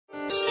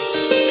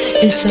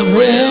It's the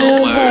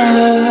real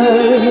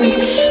word.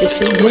 It's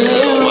the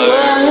real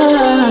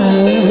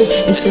word.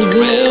 It's the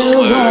real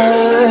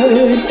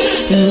word.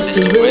 It's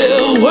the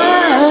real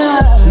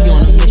word. We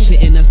on a mission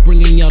and that's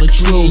bringing y'all the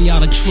truth.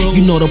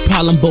 You know the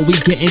problem, but we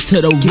get into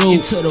the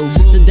root.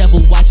 The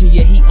devil watching,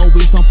 yeah, he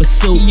always on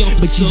pursuit.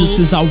 But Jesus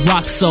is our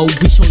rock, so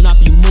we shall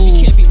not be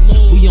moved.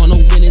 We on a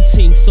winning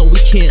team, so we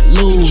can't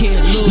lose.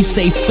 We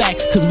say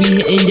facts, cause we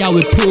hitting y'all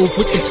with proof.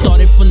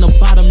 Started from the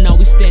bottom, now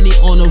we standing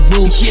on the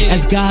roof.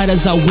 As God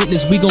as our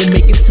witness, we gon'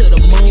 make it to the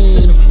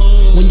moon.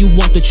 When you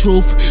want the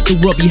truth, the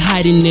world be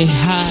hiding it.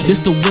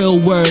 This the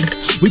real word,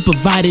 we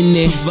providing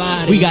it.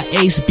 We got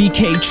Ace,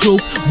 BK,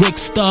 Truth, Rick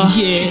Star,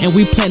 and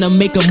we plan to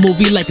make a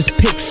movie like it's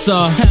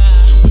Pixar.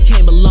 We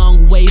came a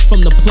long way from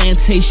the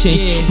plantation.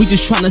 We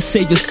just tryna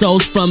save your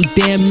souls from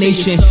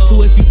damnation.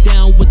 So if you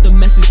down with the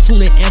message,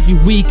 tune in every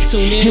week.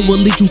 It will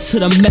lead you to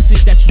the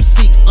message that you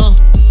seek.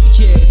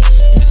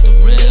 It's the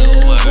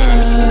real word.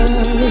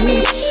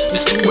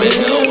 It's the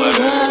real word.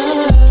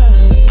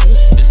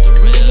 It's the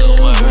real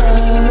word.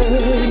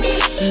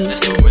 It's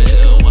the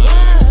real word.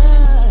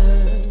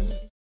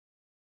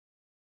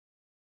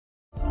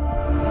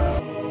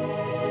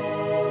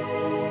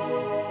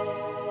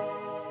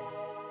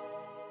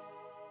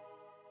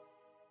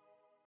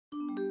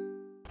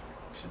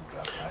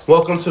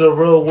 Welcome to the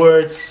Real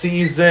Word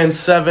Season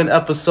 7,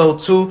 Episode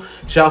 2.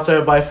 Shout out to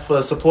everybody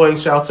for supporting.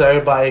 Shout out to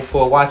everybody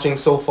for watching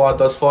so far,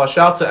 thus far.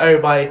 Shout out to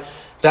everybody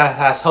that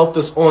has helped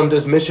us on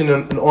this mission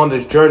and on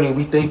this journey.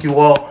 We thank you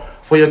all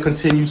for your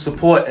continued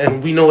support,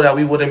 and we know that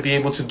we wouldn't be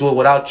able to do it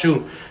without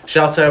you.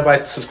 Shout out to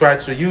everybody subscribe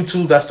to the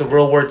YouTube. That's the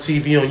Real Word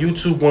TV on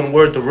YouTube. One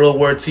word, the Real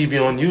Word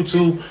TV on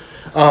YouTube.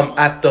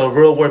 At the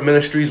Real Word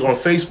Ministries on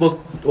Facebook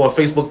or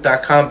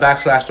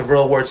facebook.com/the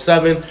Real Word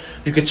 7.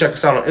 You can check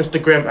us out on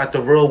Instagram at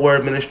the Real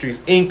Word Ministries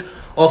Inc.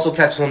 Also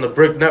catch us on the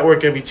Brick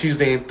Network every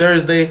Tuesday and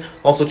Thursday.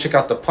 Also check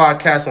out the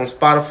podcast on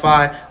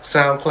Spotify,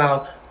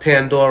 SoundCloud,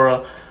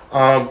 Pandora.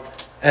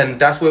 And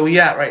that's where we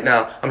at right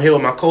now. I'm here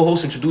with my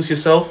co-host. Introduce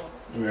yourself.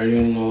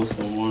 Radio Most,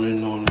 the one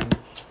and only.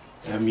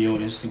 Add me on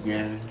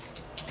Instagram.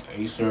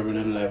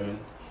 A711.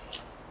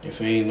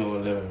 If it ain't no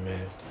 11,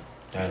 man,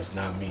 that's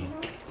not me.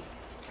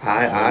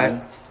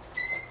 Alright.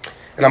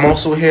 And I'm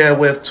also here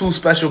with two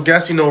special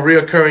guests,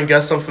 reoccurring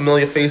guests, some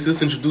familiar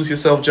faces. Introduce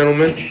yourself,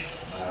 gentlemen.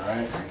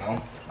 Alright,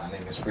 my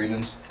name is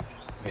Freedoms.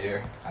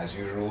 Here, as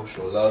usual,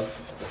 show love.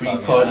 Free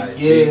party,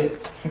 yeah.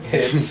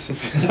 It's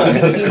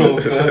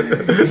underscore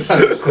good.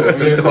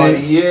 Free party,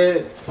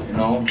 yeah.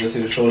 Just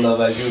here to show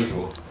love as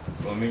usual.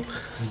 Feel me?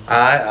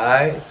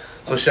 Alright.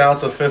 So shout out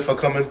to Finn for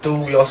coming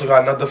through. We also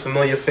got another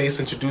familiar face.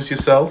 Introduce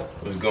yourself.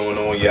 What's going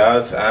on, y'all?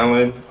 It's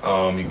Alan.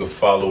 You can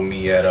follow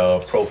me at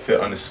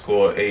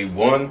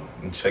profit_A1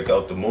 and check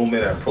out the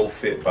movement at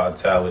Profit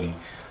Vitality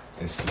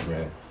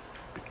Instagram.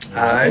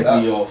 Alright.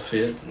 We all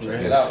fit.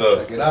 Check Yes,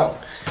 it out.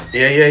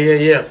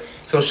 Yeah.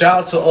 So shout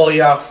out to all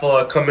y'all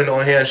for coming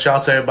on here, and shout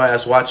out to everybody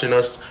that's watching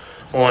us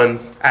on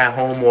at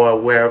home or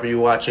wherever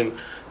you're watching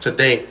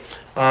today.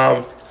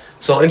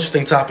 So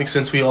interesting topic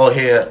since we all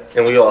here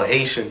and we all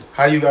Haitian.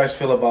 How you guys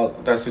feel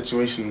about that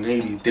situation in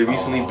Haiti? They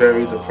recently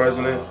buried the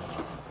president.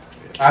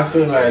 I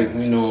feel like,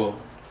 it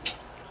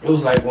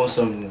was like on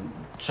some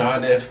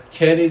John F.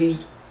 Kennedy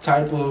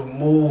type of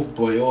move,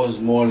 but it was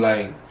more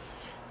like,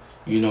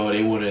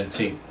 they wanted to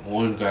take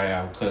one guy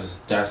out because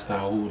that's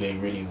not who they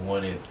really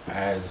wanted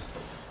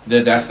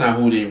that's not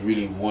who they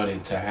really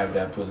wanted to have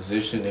that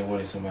position. They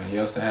wanted somebody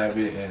else to have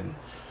it, and,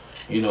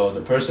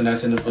 the person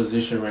that's in the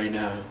position right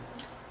now,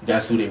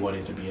 that's who they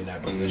wanted to be in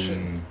that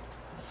position.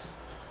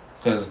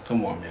 Because,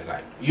 come on,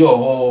 man, you're a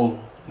whole,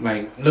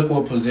 look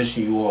what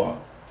position you are.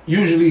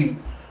 Usually,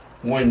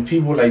 when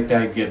people like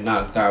that get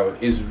knocked out,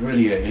 it's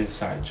really an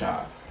inside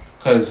job.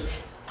 Because,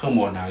 come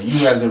on now,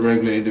 you as a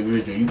regular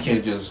individual, you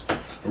can't just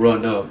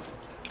run up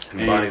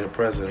and body the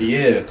president.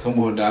 Yeah, come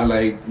on now.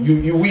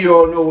 We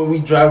all know when we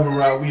drive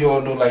around, we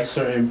all know,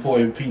 certain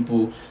important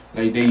people,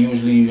 they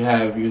usually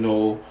have,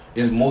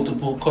 it's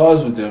multiple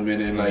cars with them,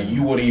 and then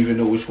you wouldn't even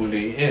know which one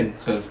they in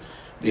because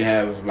they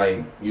have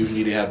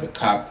usually they have the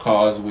cop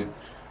cars with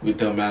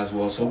them as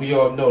well. So we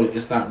all know that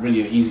it's not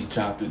really an easy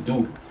job to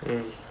do.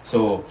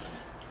 So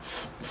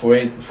for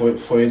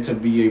it to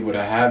be able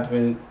to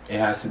happen, it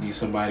has to be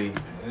somebody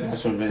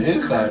that's from the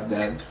inside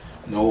that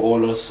know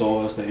all the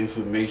source, the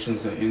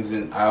informations, the ins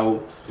and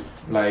out,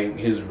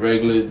 his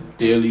regular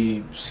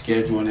daily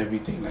schedule and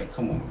everything.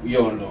 Come on, we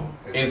all know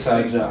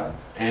inside job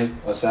and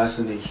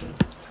assassination.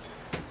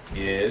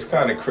 Yeah, it's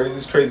kind of crazy.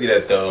 It's crazy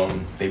that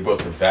they brought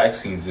the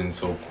vaccines in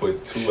so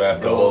quick too.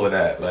 After all of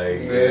that, Bro,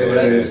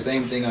 that's the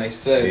same thing I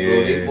said,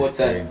 bro. They bought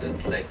that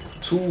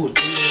 2 or 3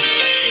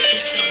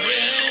 days.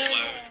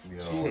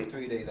 2 or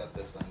 3 days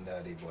after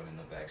Sunday, they brought in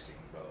the vaccine,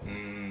 bro.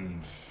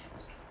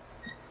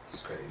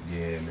 It's crazy.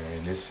 Yeah,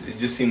 man. It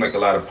just seemed like a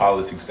lot of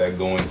politics that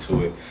go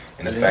into it,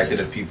 and the fact that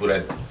the people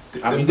that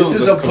this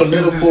is a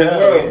political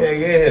world.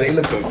 Yeah, they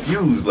look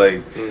confused.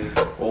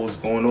 What was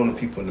going on? The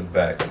people in the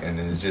back, and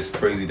then it's just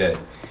crazy that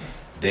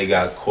they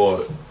got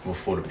caught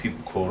before the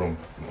people caught them.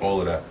 All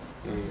of that.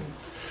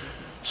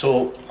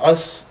 So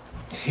us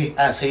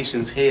as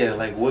Haitians here,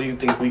 like, what do you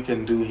think we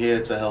can do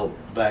here to help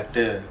back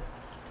there?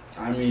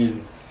 I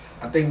mean,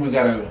 I think we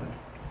gotta,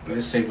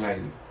 let's say, like,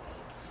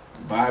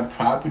 buy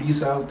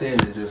properties out there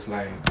and just,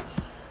 like,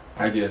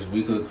 I guess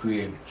we could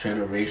create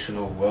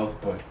generational wealth.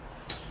 But,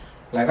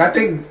 like, I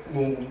think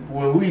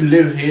when we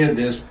live here,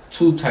 there's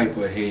two type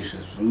of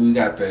Haitians. We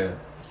got the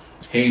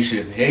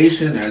Haitian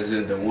as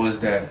in the ones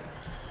that,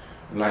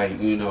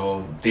 like, you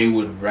know, they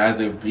would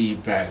rather be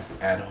back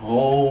at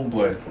home,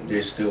 but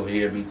they're still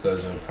here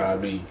because of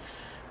probably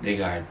they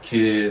got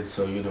kids,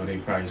 so, you know, they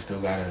probably still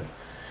gotta,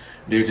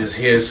 they're just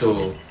here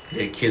so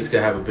their kids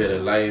can have a better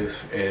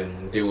life,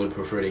 and they would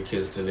prefer their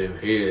kids to live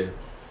here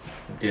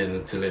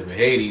than to live in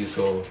Haiti,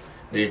 so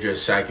they're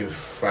just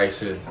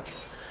sacrificing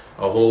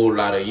a whole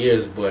lot of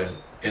years, but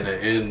in the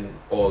end,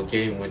 all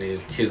game, when their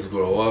kids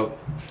grow up,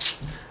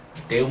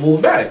 they'll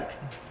move back.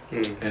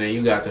 And then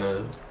you got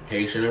the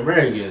Haitian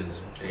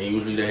Americans, and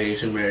usually the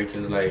Haitian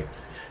Americans, like,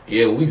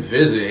 yeah, we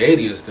visit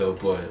Haiti and stuff,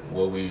 but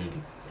what we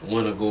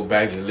want to go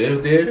back and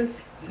live there?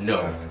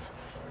 No.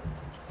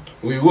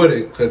 We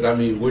wouldn't, because, I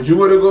mean, would you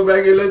want to go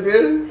back and live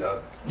there?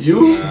 No.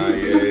 You?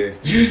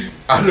 Yeah.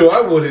 I know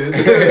I wouldn't.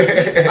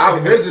 I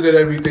visited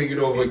everything, you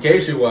know,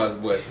 vacation-wise,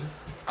 but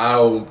I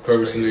don't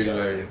personally,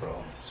 like,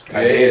 bro.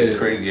 It's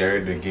crazy. I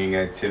heard the gang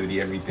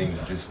activity, everything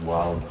is just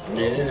wild.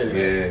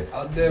 Yeah.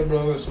 Out there,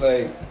 bro, it's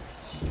like,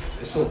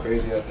 it's so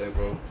crazy out there,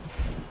 bro.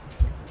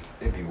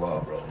 It be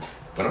wild, bro.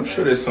 But I'm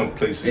sure there's some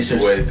places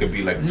where it could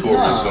be like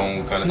tourist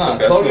zone kind of stuff.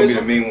 That's tourism, gonna be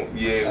the main one.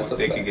 Yeah,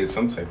 they fact. could get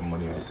some type of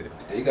money out there.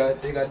 They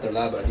got the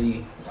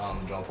Labadee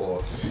jump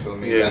off. You feel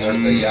me? Yeah, That's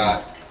what the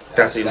yacht.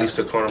 That's at least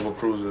the Carnival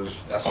Cruises.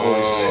 That's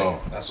always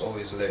lit. That's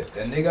always lit.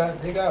 And they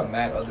got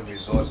mad other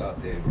resorts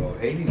out there, bro.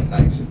 Haiti's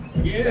nice.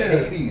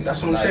 Yeah, Haiti's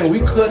that's what I'm nice, saying. We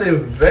bro. could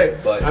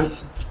invest, But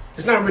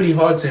it's not really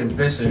hard to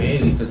invest in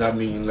Haiti because, I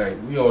mean, like,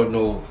 we all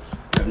know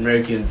the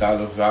American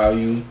dollar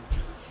value,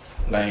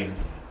 like,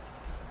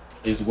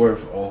 is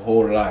worth a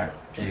whole lot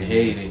in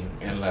Haiti,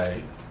 and,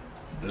 like,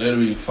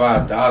 literally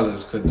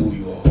 $5 could do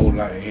you a whole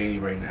lot in Haiti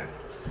right now.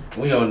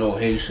 We all know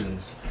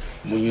Haitians,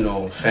 when, you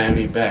know,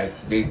 family back,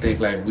 they think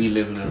like we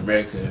live in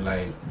America and,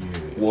 like,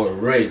 we're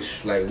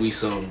rich, like we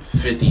some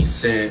 50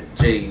 Cent,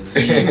 Jay-Z,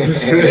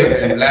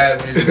 living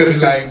lavish. We're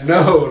like,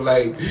 no,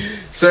 like,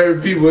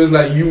 certain people, it's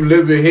like you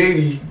live in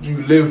Haiti,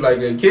 you live like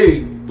a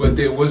king, but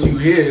then once you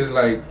here, it's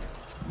like,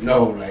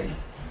 no, like,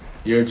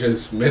 you're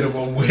just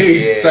minimum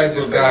wage type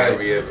of guy. Like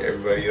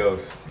everybody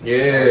else.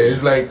 Yeah,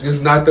 it's like,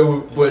 it's not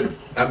the, but,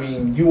 I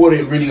mean, you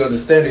wouldn't really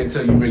understand it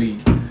until you really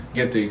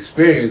get the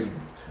experience.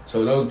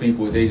 So those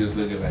people, they just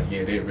looking like,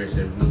 yeah, they're rich.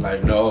 They're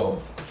like,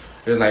 no.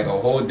 It's like a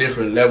whole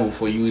different level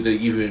for you to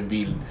even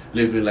be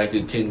living like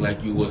a king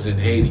like you was in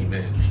Haiti,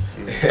 man.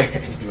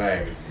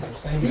 Like,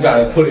 you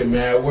gotta put in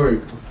mad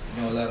work.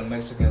 You know, a lot of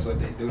Mexicans, what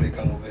they do, they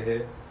come over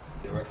here,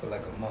 they work for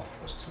like a month.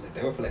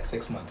 They work for like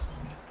 6 months.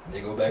 They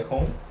go back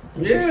home.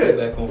 They stay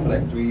back home for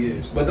like 3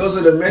 years. But those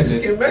are the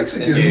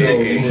Mexicans,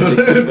 yeah.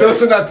 though.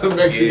 Those are not the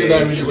Mexicans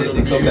I really want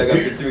They to come back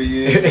after 3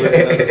 years, work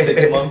another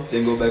 6 months,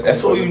 then go back home.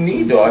 That's all you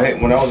need, though.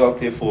 When I was out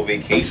there for a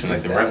vacation,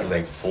 like, the rent was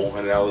like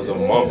 $400 a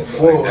month.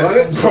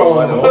 400, bro.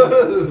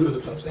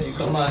 I'm saying, you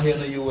come out here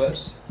in the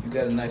U.S., you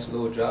got a nice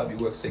little job, you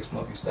work 6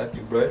 months, you stack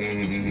your bread,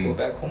 you go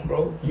back home,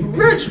 bro. You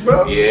rich,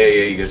 bro. Yeah,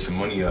 you get your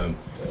money up.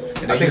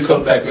 I think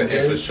some type of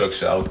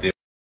infrastructure out there,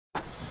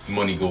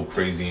 money go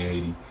crazy in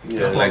Haiti.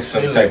 Yeah, like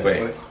some type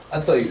of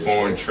I'll tell you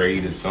foreign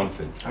trade or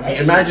something. I mean,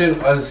 imagine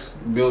us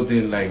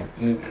building, like,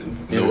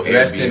 No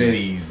investing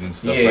Airbnbs and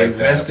stuff yeah, like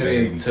investing that.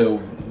 into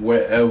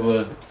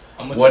whatever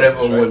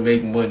would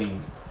make money.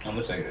 I'm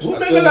gonna tell you this. We'll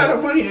make a lot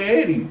of money in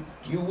Haiti.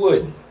 You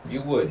would,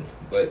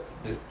 but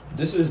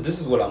this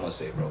is what I'm gonna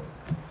say, bro.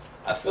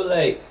 I feel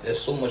like there's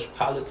so much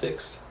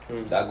politics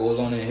that goes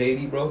on in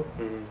Haiti, bro.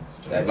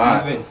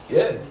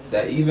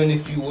 That even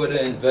if you were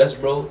to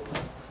invest, bro,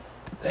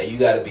 that you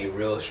gotta be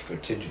real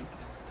strategic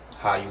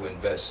how you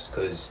invest,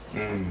 cause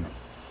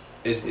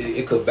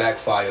it could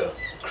backfire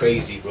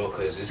crazy, bro.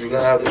 Cause you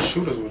gotta have the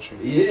shooters with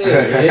you.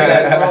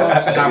 Yeah,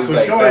 bro. Not for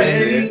sure in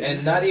Haiti.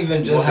 And not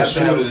even just We'll have to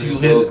have a few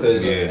hitters.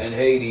 because in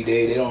Haiti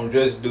they don't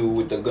just do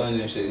with the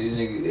guns and shit. These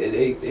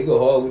niggas they go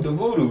hard with the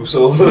voodoo.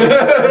 So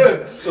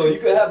so you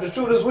can have the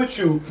shooters with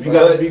you. You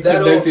gotta be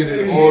connected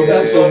in all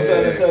That's what I'm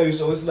trying to tell you.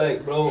 So it's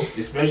like, bro,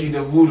 especially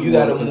the voodoo. You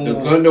gotta because move.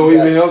 the gun don't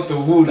even help the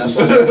voodoo. That's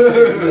what I'm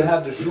saying. You can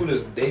have the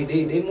shooters.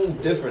 They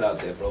move different out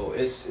there, bro.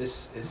 It's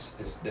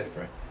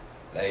different.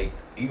 Like,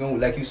 even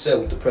like you said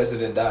with the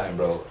president dying,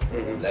 bro,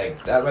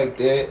 like that right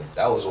there,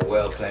 that was a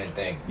well planned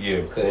thing. Yeah,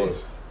 of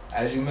course.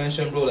 As you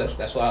mentioned, bro,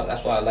 that's why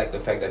I like the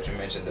fact that you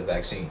mentioned the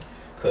vaccine,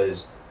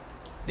 because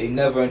they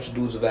never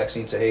introduced the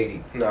vaccine to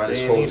Haiti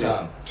this whole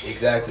time.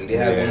 Exactly, they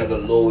have one of the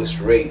lowest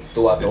rate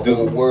throughout the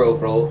whole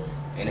world, bro.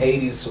 And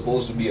Haiti is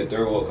supposed to be a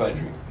third world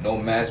country, no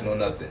mask, no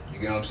nothing. You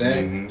get what I'm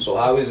saying? So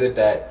how is it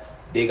that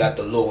they got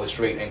the lowest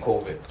rate in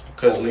COVID?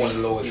 Because one of the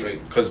lowest rate.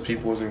 Because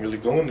people wasn't really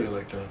going there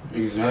like that.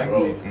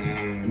 Exactly.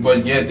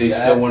 But yet they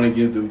still want to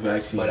give them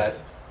vaccines.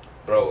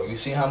 Bro, you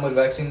see how much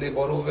vaccine they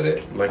bought over there?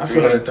 Like I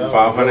feel like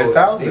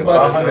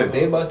 500,000.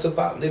 They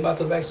about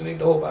to vaccinate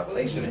the whole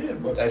population. Yeah,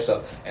 but that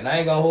stuff. And I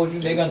ain't gonna hold you.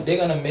 They're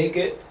gonna make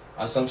it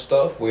on some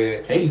stuff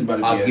where Haiti's about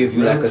to be I'll give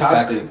you like a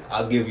sack. fantastic.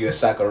 I'll give you a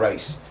sack of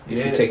rice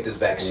if you take this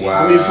vaccine.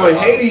 Wow. I mean, for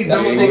Haiti,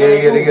 That's though, what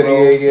they gonna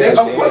do,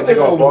 bro. Of course they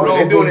gonna blow.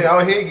 They're doing it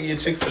out here. Get your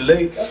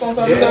Chick-fil-A. That's what I'm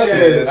trying to tell you.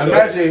 Yeah,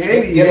 imagine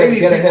Haiti. Get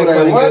Haiti a people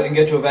haircut like what? and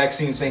get your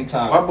vaccine same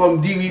time. My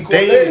bum DV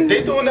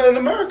They doing that in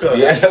America.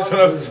 Yeah, that's what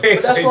I'm saying.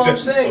 But that's what I'm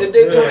saying. If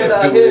they doing it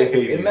out here,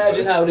 Haiti,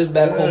 imagine how it is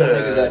back home.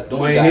 Niggas that don't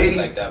Well, got Haiti- it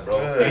like that,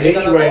 bro. Yeah. They Haiti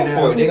gonna right go now-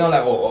 for it. They gonna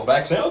like, oh,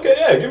 vaccine. Okay,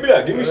 yeah, give me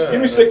that. Give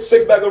me six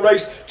bag of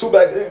rice, 2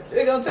 bag.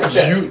 They gonna take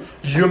that.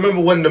 You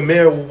remember when the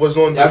mayor was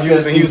on the I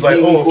news and he was like,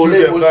 feel "Oh, if you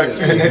get bullshit.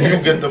 vaccine, then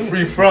you get the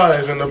free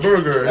fries and the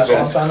burger." That's what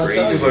I'm trying to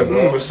tell He's you, like,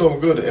 bro. "It's so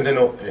good." And then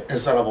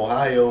inside of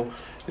Ohio,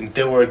 and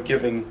they were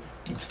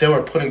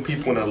putting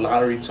people in a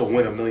lottery to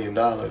win $1 million.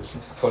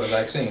 For the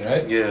vaccine,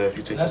 right? Yeah, if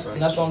you take That's the what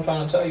vaccine. I'm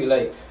trying to tell you.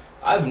 Like,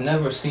 I've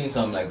never seen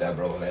something like that,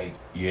 bro. Like,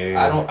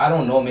 Yeah, I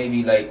don't know.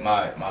 Maybe like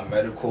my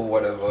medical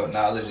whatever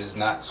knowledge is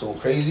not so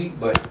crazy,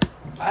 but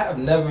I have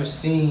never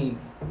seen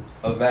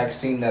a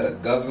vaccine that a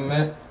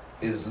government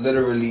is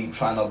literally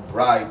trying to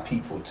bribe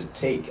people to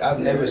take. I've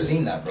never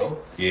seen that, bro.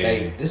 Yeah.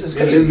 Like, this is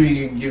They're crazy.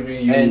 literally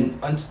giving you. And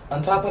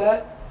on top of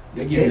that,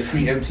 They give you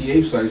free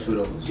MTA flights for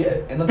those. yeah,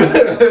 and on top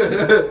of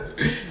that,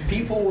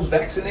 people who's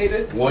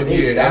vaccinated, 1 they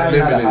year, dying at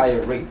a unlimited.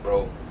 higher rate,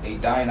 bro. They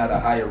dying at a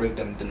higher rate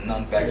than the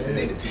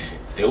non-vaccinated people.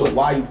 It So was-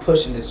 why you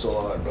pushing it so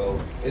hard, bro?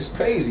 It's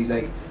crazy.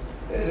 Like,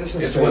 it's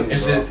It's crazy,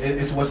 bro.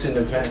 it's what's in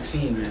the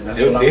vaccine, man. That's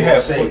They, what they I'm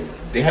had saying.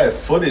 they had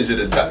footage of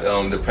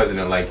the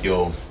president like,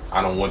 "Yo,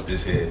 I don't want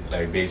this here,"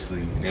 like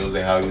basically, and it was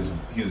like how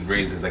he was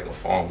raised as like a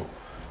farmer,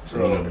 so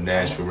Bro, you know the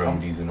natural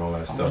remedies and all that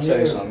I'm stuff. gonna tell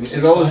you something. You see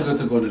It's always someone-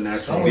 good to go to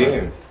natural. someone-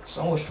 Yeah,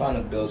 Someone was trying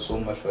to build so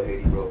much for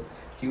Haiti, bro.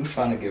 He was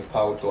trying to give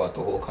power throughout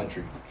the whole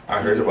country. I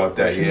heard about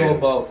that. But you Yeah, know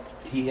about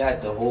he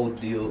had the whole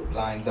deal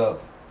lined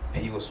up,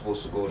 and he was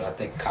supposed to go to I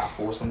think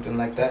CAFO or something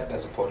like that.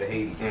 That's a part of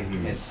Haiti,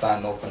 Mhm. and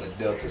sign off on the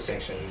Delta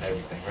sanction and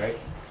everything, right?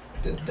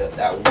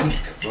 That week,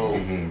 bro,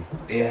 Mhm.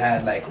 they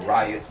had like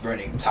riots,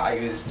 burning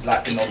tires,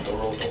 blocking up the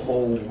road the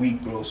whole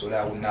week, bro, so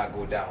that would not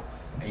go down.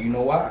 And you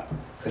know why?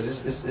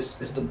 Because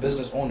it's the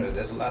business owner.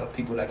 There's a lot of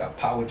people that got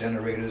power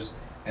generators,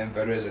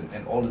 inverters,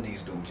 and all of these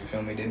dudes. You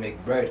feel me? They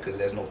make bread because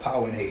there's no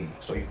power in Haiti,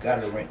 so you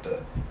gotta rent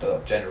the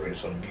generators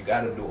from them. You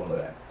gotta do all of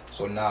that.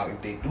 So now,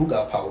 if they do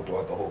got power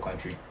throughout the whole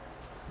country,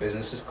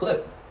 business is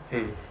clipped.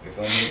 You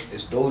feel me?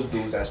 It's those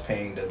dudes that's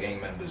paying the gang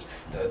members,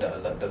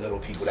 the little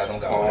people that don't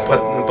got.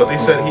 whatever. But they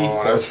said he.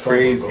 That's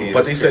crazy.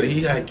 But they said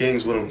he had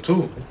gangs with him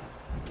too.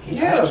 He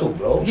had to,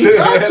 bro. You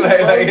got to, bro.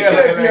 Like, You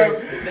like, can't be like-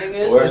 a- The thing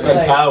is, Where's the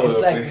power? it's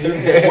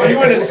like When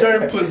you're in a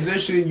certain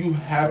position, you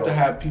have to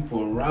have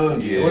people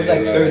around you. it was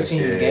like Yeah,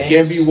 13 yeah. gangs.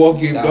 Can't be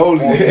walking Nah. dolly.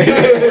 He's like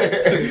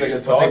a But they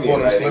target, caught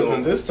him right?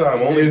 slipping this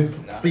time only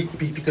Nah.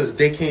 because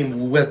they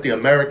came with the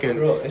American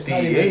Bro, it's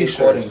not even DEA they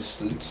caught him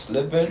shirts.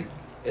 slipping.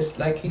 It's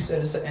like he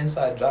said, it's an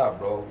inside job,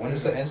 bro. When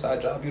it's an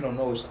inside job, you don't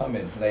know what's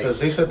coming. Like, Because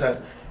they said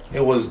that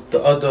it was the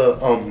other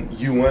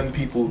UN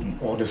people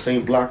on the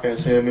same block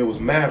as him. It was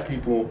mad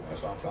people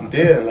that's what I'm trying to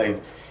there. tell you,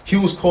 Like he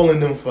was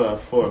calling them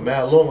for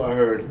mad long. I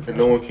heard, and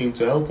no one came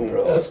to help him.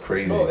 bro. That's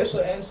crazy. Bro, it's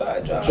an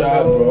inside job,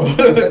 Bro.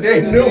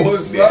 They knew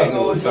what's Yeah, up. I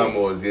know what some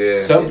was.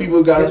 Yeah. Some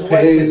people got His wife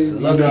paid, is you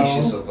lucky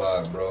she know.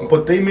 survived, bro.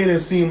 But they made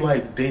it seem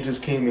like they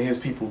just came and his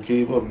people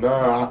gave up.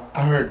 Nah,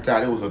 I heard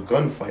that it was a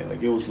gunfight.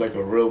 Like it was like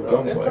a real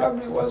Bro, it gunfight.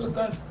 probably was a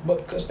gun.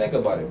 But cause think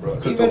about it, bro.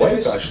 Because the Even if wife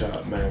it's- got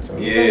shot, man.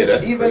 Even,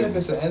 that's even crazy. if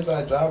it's an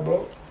inside job,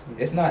 bro,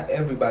 it's not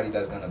everybody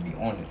that's gonna be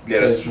on it. Yeah,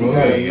 that's Because true. You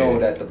gotta Yeah, know yeah.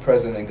 that the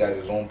president got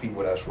his own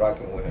people that's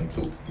rocking with him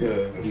too. Yeah,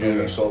 You feel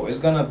me? yeah. So it's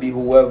gonna be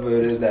whoever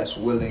it is that's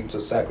willing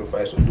to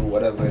sacrifice or do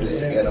whatever it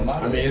is to get him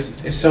out. I of mean, it.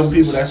 it's some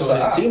people that's on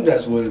That's- his team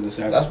that's willing to That's,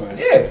 sacrifice.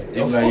 yeah,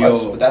 They of be like,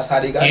 course, yo, but that's how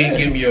they got He ain't in.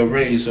 give me a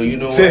raise, so you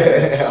know what?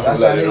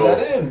 That's how they got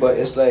in. But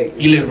it's like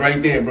He live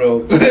right there,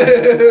 bro.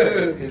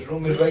 his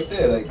room is right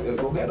there. Like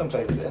go get him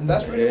type. And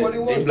that's really what it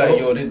was. They be like,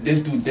 bro. yo, this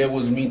dude that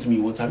was mean to me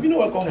one time. You know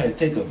what? Go ahead,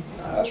 take him.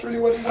 Nah, that's really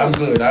what it was. I'm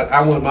good.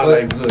 I want my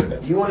life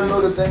good. You want to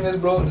know the thing is,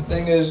 bro? The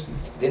thing is,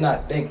 they're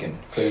not thinking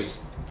because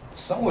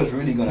someone's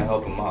really gonna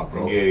help him out,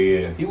 bro. Yeah,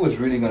 yeah. He was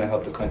really gonna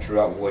help the country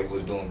out with what he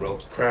was doing, bro.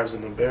 Crabs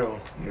in the barrel.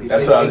 Exactly,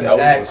 That's what I was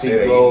gonna say.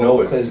 That, bro, you know,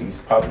 because- he's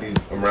probably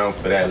around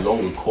for that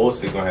long. Of course,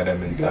 they're gonna have that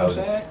You know what I'm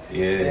mentality.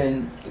 saying? Yeah.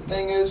 And the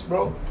thing is,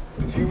 bro,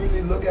 if you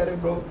really look at it,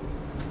 bro,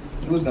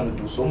 he was gonna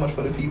do so much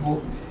for the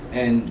people,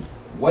 and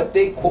what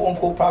they quote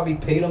unquote probably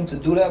paid him to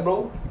do that,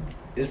 bro.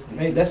 Is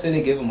maybe, let's say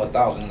they give him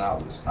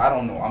 $1,000. I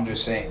don't know. I'm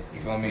just saying.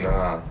 You feel me?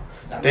 Nah.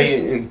 Not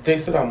They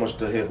said how much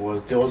the hit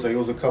was. There was like it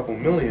was a couple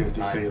million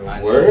they I paid him.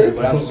 know, Word?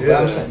 but I'm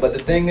saying. But the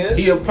thing is,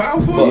 He a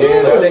powerful but, dude.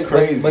 but that's think,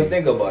 crazy. But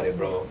think about it,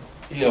 bro.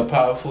 He a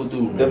powerful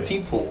dude, The man.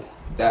 people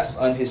that's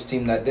on his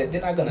team, that they're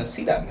not gonna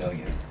see that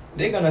million.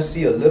 They're gonna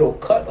see a little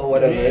cut or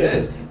whatever it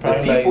is. The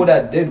Probably people like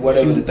that did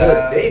whatever few they did,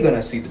 thousand, they're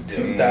gonna see the deal.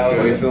 few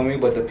thousand. You feel me?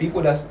 But the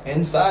people that's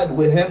inside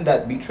with him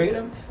that betrayed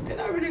him, they're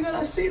not really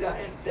gonna see that.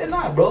 They're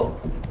not, bro.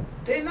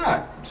 They're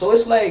not. So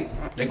it's like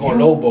They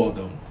gonna lowball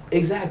them.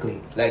 Exactly.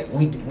 Like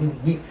we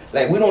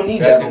don't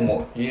need that no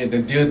more. Yeah,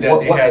 the deal that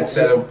they had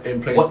set up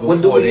in place before.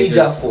 What do we need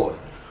y'all for?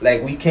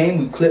 Like we came,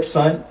 we clipped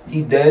son,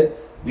 he dead.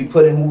 We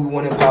put in who we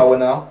want in power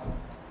now.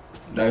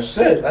 That's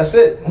it.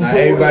 Now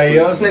everybody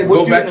else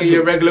go back in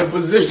your regular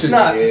position.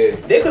 Nah,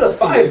 they could have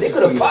fired. They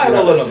could have fired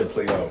all of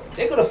them.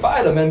 They could have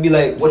fired them and be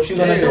like, "What you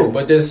gonna do?"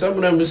 But then some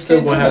of them is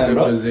still gonna have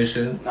their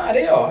position. Nah,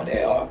 they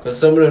are. Cause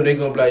some of them they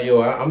gonna be like,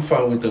 "Yo, I'm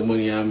fine with the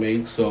money I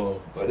make." So,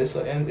 but it's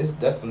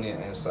definitely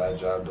an inside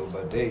job though.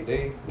 But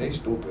they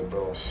stupid,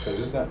 bro.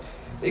 Cause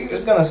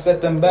it's gonna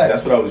set them back.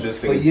 That's what I was just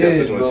thinking. For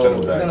years, bro.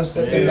 It's gonna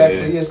set them back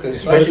for years.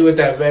 Especially with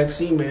that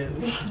vaccine, man.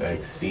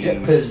 Yeah,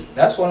 cause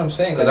that's what I'm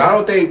saying. Cause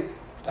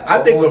I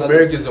think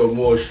Americans are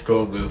more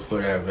stronger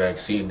for that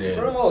vaccine than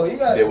you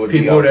got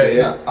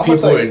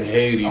people in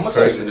Haiti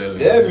personally.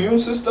 Their immune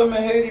system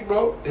in Haiti,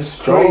 bro, is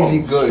crazy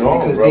good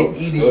because they're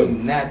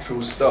eating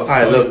natural stuff. All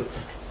right, look.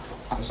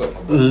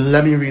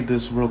 Let me read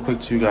this real quick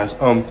to you guys.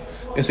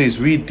 It says,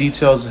 read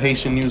details of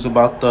Haitian news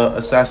about the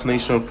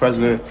assassination of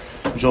President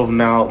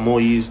Jovenel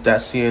Moise that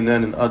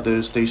CNN and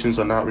other stations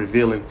are not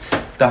revealing.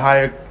 The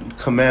hired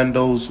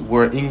commandos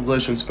were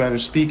English and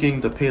Spanish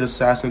speaking. The paid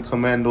assassin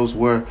commandos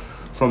were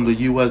from the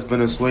U.S.,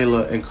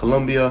 Venezuela, and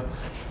Colombia.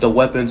 The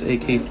weapons,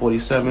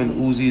 AK-47,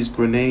 Uzis,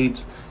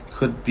 grenades,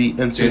 could be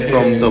entered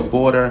from the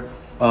border.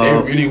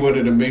 They really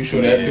wanted to make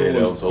sure that dude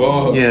was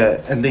gone.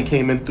 Yeah, and they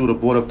came in through the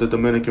border of the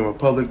Dominican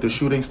Republic. The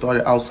shooting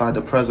started outside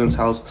the president's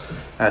house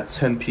at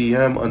 10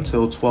 p.m.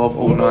 until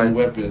 12:09.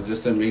 Weapons,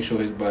 just to make sure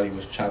his body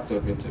was chopped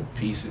up into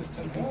pieces.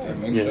 Type of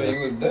thing. Make sure he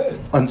was dead.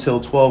 Until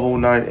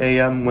 12:09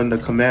 a.m. when the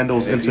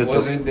commandos entered. If he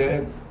wasn't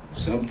dead,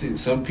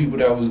 some people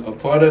that was a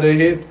part of the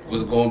hit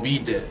was gonna be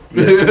dead.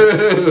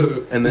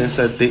 And then it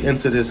said they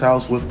entered his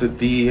house with the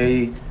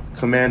DEA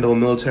commando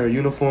military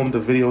uniform. The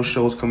video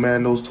shows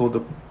commandos told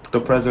the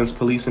president's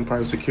police and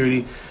private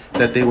security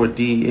that they were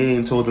DEA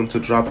and told them to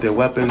drop their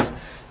weapons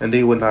and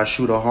they would not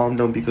shoot or harm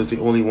them because they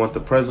only want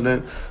the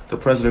president. The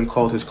president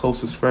called his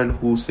closest friend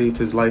who saved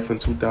his life in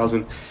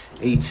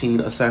 2018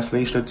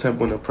 assassination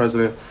attempt when the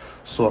president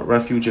sought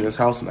refuge in his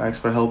house and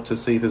asked for help to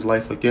save his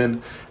life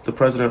again. The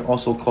president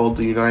also called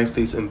the United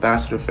States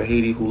ambassador for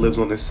Haiti, who lives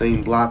on the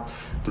same block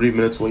 3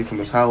 minutes away from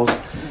his house,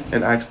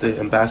 and asked the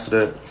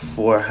ambassador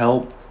for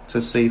help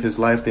to save his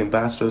life. The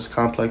ambassador's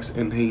complex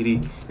in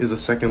Haiti is the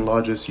second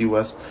largest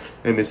U.S.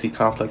 embassy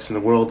complex in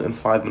the world and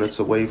 5 minutes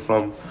away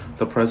from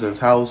the president's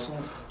house.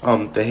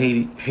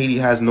 Haiti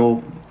has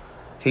no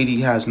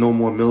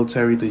more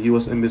military. The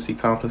U.S. embassy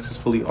complex is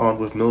fully armed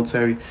with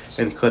military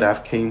and could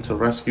have came to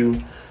rescue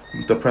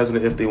the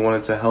president if they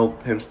wanted to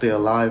help him stay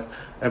alive.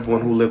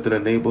 Everyone who lived in the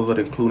neighborhood,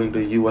 including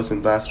the U.S.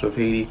 ambassador of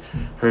Haiti,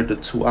 heard the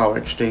 2-hour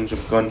exchange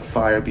of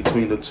gunfire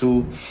between the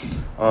two.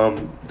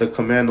 The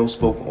commando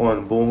spoke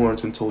on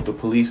bullhorns and told the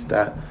police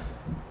that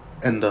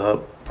and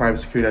the private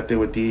security that they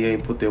were DEA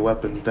and put their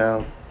weapons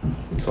down.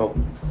 So,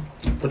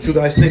 what you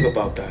guys think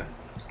about that?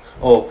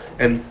 Oh,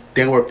 and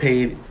they were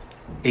paid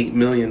 $8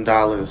 million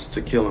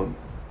to kill him,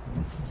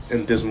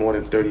 and there's more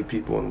than 30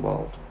 people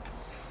involved.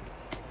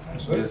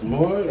 There's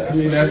more? I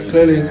mean, that's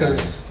clearly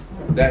because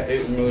that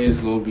 8 million is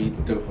going to be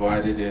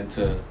divided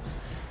into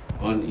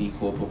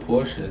unequal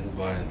proportion,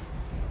 but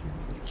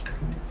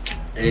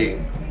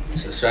hey,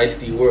 it's a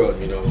shiesty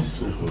world, you know. I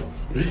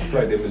feel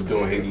like they've been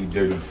doing Haiti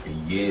dirty for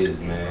years,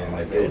 man.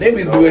 Like they've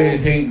been doing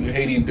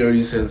Haiti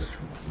dirty since.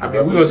 I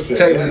mean, we was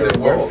technically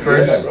the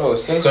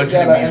first country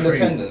to be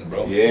free.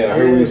 Bro. Yeah, I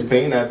heard we was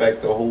paying that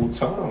back the whole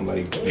time.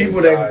 Like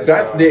people that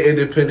got their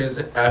independence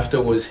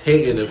after was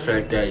hating the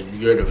fact that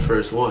you're the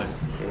first one.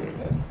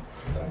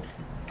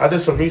 I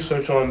did some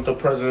research on the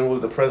president who was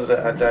the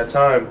president at that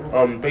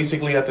time.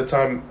 Basically, at the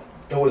time,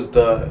 it was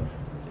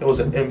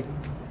an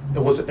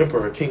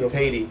emperor, king of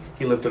Haiti.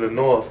 He lived in the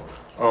north.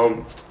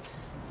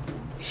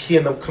 He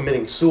ended up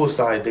committing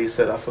suicide. They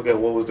said, I forget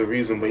what was the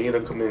reason, but he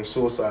ended up committing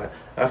suicide.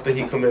 After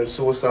he committed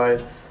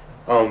suicide,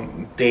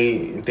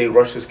 they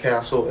rushed his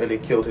castle and they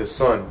killed his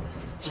son.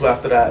 So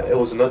after that, it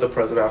was another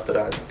president after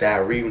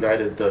that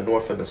reunited the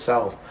north and the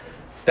south.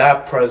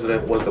 That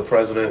president was the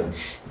president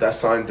that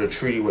signed the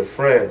treaty with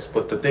France.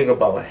 But the thing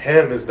about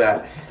him is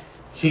that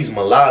he's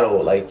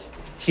mulatto. Like,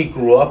 he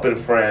grew up in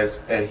France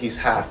and he's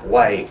half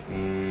white.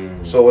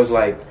 So it's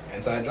like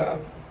inside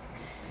job.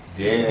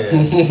 Yeah.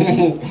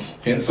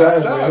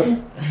 Inside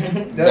job.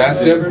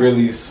 That's it.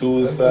 Really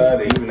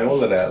suicide. Even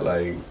all of that.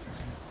 Like,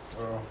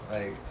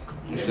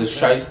 it's a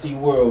shiesty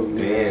world,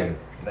 man.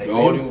 Like, you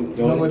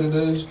know what it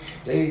is?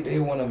 They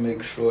want to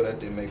make sure that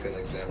they make an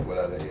example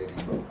out of Haiti,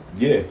 bro.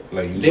 Yeah,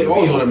 like they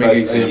always want to make an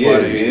example out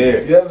of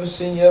Haiti.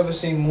 You ever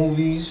seen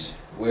movies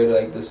where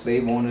like the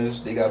slave owners,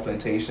 they got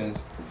plantations,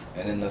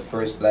 and then the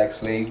first black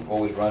slave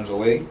always runs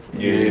away?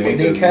 Yeah, when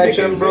they catch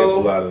him,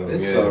 bro,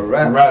 it's a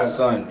wrap,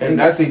 son. And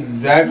that's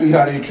exactly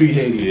how they treat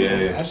Haiti.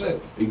 Yeah, that's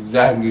it.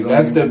 Exactly.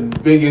 That's the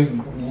biggest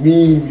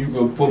meme you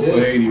could put for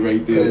Haiti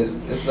right there. Because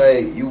it's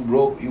like you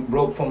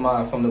broke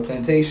from the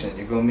plantation.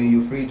 You feel me?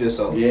 You freed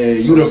yourself. Yeah,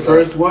 you the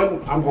first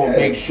one. I'm gonna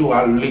make sure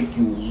I lick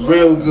you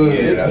real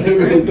good. Yeah, they've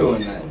been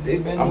doing that.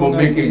 I'm gonna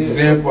make an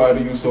example out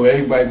of you so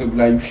everybody could be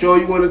like, you sure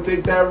you want to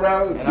take that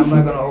route? And I'm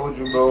not gonna hold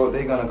you, bro.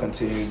 They're gonna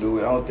continue to do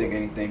it. I don't think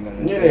anything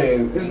gonna.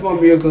 Yeah, it's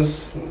gonna be a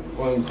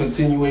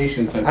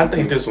continuation type. I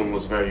think this one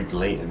was very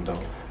blatant though.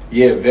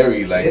 Yeah,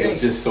 very. Like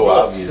it's just so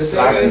obvious.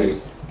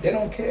 They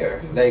don't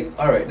care. Like,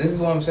 all right, this is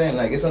what I'm saying.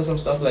 Like, it's on some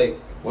stuff. Like,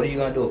 what are you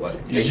gonna do about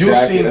it?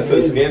 Exactly.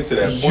 Let's get to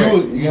that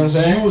point. You know what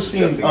I'm saying? You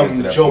seen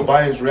Joe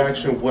Biden's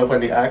reaction when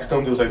they asked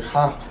him. He was like,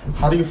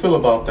 "How do you feel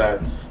about that?"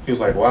 He was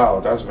like,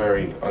 "Wow, that's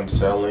very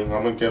unsettling.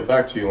 I'm gonna get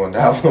back to you on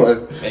that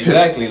one."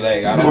 Exactly.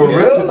 Like, for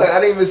real. Like, I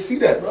didn't even see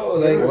that, bro.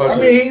 Like, I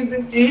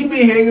mean, he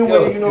be hanging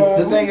with, you know.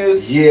 The thing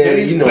is,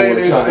 you know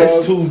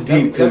it's too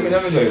deep. Let me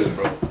tell you this,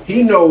 bro.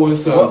 He know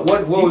what's up. He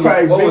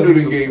probably been through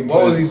the game.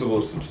 What was he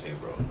supposed to say,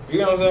 bro? You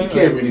know what I'm saying? He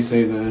can't really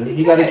say that.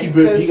 He gotta keep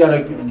it. He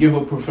gotta give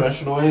a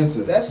professional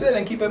answer. That's it,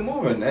 and keep it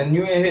moving. And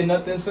you ain't hit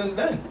nothing since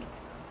then.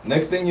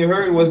 Next thing you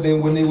heard was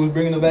when they was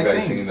bringing the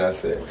vaccine.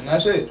 That's it. And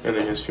that's it. And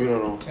then his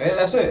funeral. Yeah,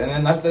 that's it. And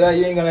then after that,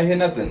 you ain't gonna hear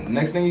nothing.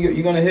 Next thing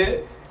you're gonna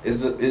hear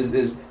is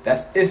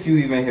that's if you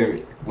even hear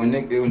it.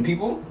 When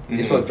people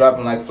they start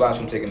dropping like flies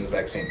from taking this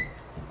vaccine.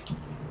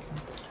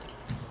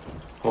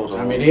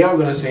 I mean, they are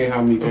gonna say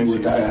how many people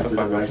die after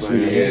the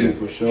vaccine,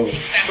 for sure. Bro, you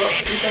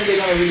think they're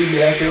gonna really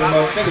be accurate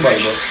about? Think about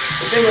it, bro.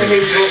 The thing with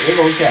Haiti, bro, they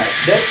gonna cap.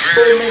 There's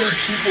so many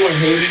people in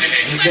Haiti.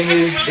 And the thing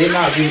is, they're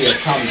not really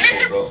accounted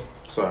for, bro.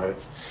 Sorry.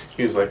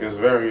 He was like, it's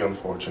very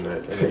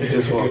unfortunate. And then he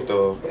just walked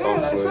off. Yeah,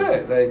 that's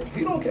it. Like,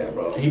 he don't care,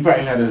 bro. He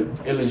probably had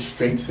an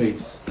straight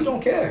face. He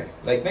don't care.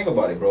 Like, think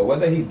about it, bro.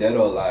 Whether he dead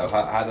or alive,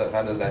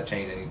 how does that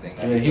change anything?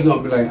 Yeah, he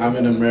gonna be like, I'm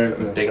in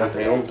America. They got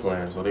their own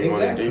plans, so they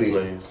wanted their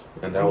plays.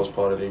 And that was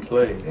part of their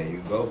play. There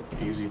you go.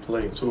 Easy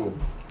play, too.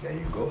 There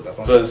you go. That's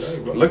what I'm Because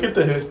saying, bro. look at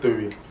the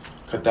history.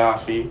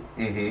 Gaddafi,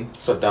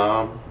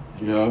 Saddam.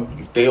 Yeah.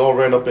 They all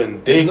ran up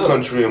in their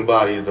country and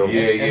bodied them.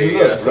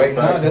 Yeah. Right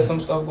now, there's some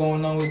stuff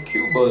going on with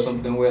Cuba or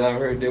something where I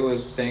heard they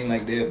was saying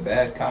like they're a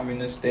bad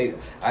communist state.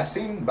 I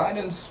seen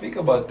Biden speak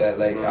about that.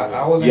 Like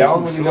I wasn't. Yeah, I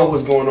don't really know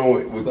what's going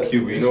on with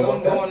Cuba. You know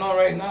what's going on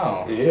right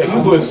now? Yeah,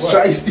 Cuba's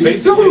shiesty.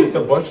 Basically, it's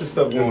a bunch of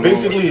stuff going on.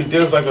 Basically,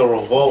 there's like a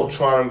revolt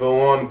trying to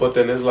go on, but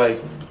then there's like.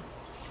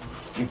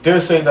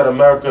 They're saying that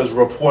America is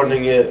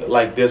reporting it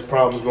like there's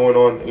problems going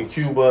on in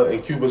Cuba,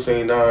 and Cuba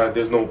saying, nah,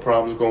 there's no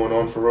problems going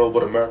on for real,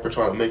 but America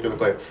trying to make it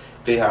look like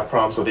they have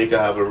problems so they can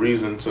have a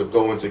reason to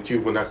go into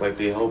Cuba and act like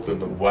they're helping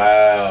them.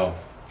 Wow.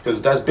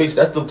 Because that's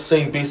the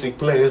same basic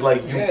play. It's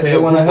like you pay a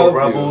group of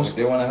rebels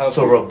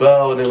to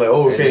rebel, and they're like,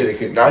 oh,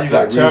 okay, now you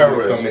got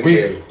terrorists.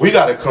 We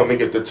got to come and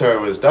get the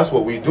terrorists. That's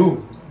what we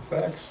do.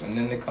 Facts. And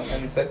then they come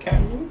and set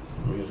cameras.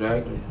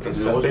 Exactly. And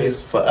set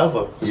base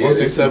forever. Yeah, once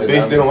they set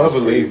base, they don't ever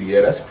leave.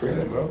 Yeah, that's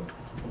crazy, bro.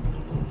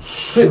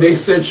 They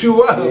set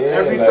you up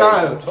every like,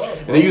 time.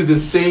 And they use the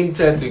same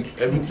tactic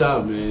every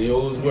time, man. It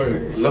always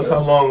work. Look how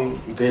long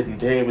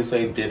they even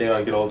saying did they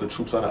gonna get all the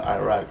troops out of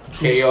Iraq?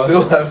 Chaos.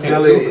 It's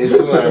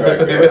still Iraq.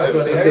 That's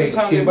what they say. Every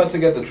time you're about to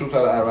get the troops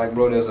out of Iraq,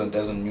 bro, there's a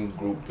new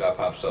group that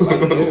pops up. I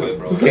don't know it,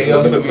 bro.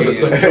 Chaos will be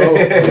control.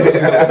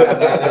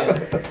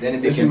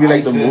 Then it should be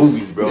like the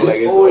movies, bro. Like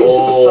it's always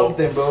all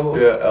something, bro.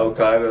 Yeah, Al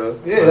Qaeda.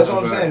 Yeah, that's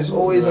what I'm saying. It's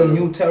always a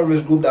new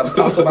terrorist group that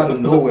pops up out of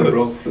nowhere,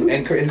 bro.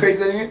 And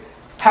crazy thing,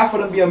 half of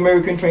them be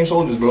American trained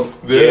soldiers, bro.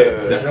 Yeah,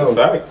 that's a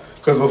fact.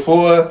 Because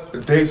before,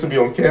 they used to be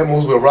on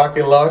camels with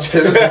rocket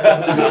launchers.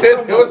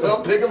 There was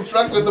some pickup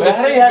trucks with the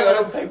how they machine have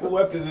guns. them type of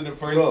weapons in the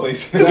first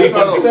place? That's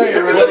what I'm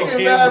saying, man. Look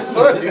at that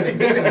funny.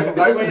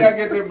 Like when y'all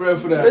get their bread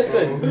for that.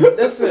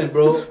 Listen,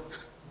 bro.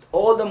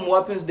 All them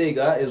weapons they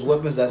got is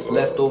weapons that's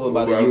left over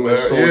by the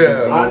U.S. soldiers,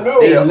 Yeah. bro. I know.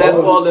 They left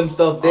all them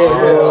stuff there,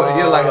 bro.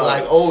 Yeah,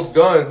 like old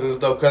guns and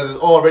stuff, because it's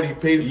already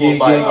paid for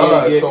by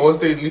us. So once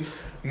they leave,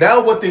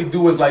 now what they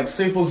do is like,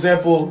 say for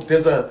example,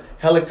 there's a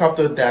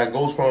helicopter that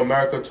goes from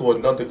America to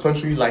another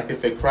country. Like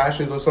if it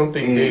crashes or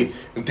something,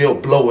 they'll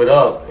blow it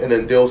up, and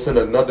then they'll send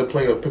another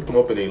plane to pick them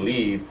up and they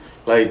leave.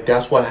 Like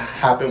that's what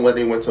happened when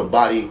they went to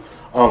body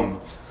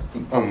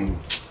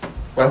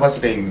what's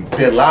the name?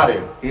 Bin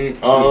Laden.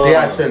 They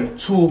had sent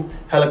 2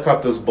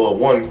 helicopters, but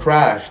one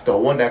crashed. The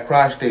one that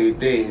crashed,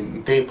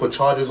 they put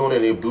charges on it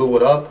and they blew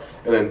it up,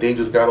 and then they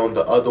just got on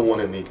the other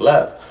one and they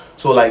left.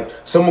 So like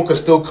someone could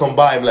still come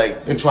by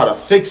and try to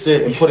fix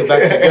it and put it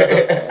back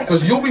together.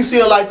 Because you'll be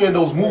seeing like in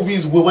those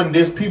movies when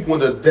there's people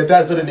in the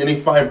desert and they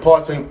find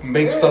parts and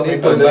make stuff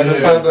and put it back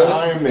together.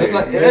 Iron Man.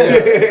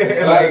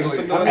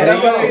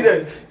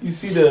 You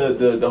see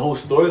the whole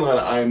storyline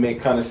of Iron Man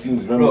kind of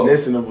seems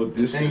reminiscent of what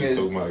this shit is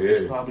talking about.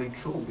 It's probably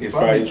true. It's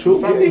probably true.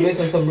 Probably based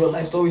on some real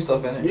life story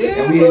stuff in it.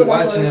 Yeah, and we bro,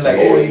 watching it like,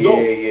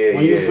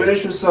 when you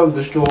finish with something,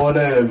 destroy all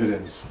the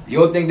evidence. You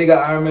don't think they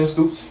got Iron Man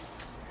suits?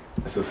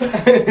 That's a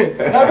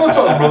Nah, real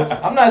talk, bro.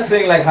 I'm not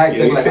saying like high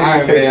tech like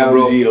Iron Man,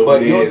 bro.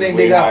 But you don't think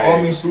they got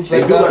army suits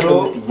like that,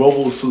 bro? The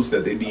robo suits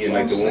that they be in,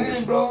 like the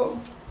ones. Bro,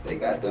 they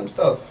got them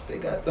stuff. They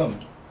got them.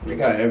 They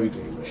got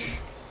everything, man.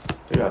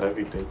 They got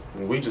everything.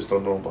 We just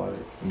don't know about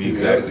it.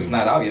 Exactly. It's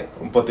not out yet.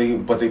 But they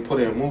put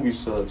it in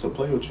movies to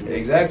play with you.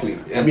 Exactly.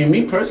 I mean,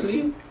 me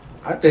personally,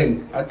 I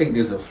think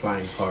there's a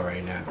flying car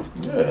right now.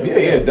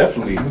 Yeah,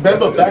 definitely.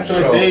 Remember back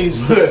in the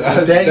days,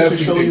 they used to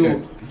show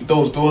you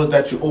those doors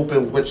that you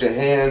open with your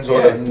hands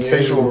or the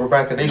facial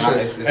recognition.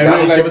 And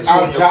then, like,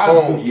 our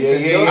jobs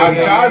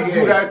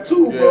do that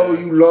too,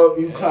 bro.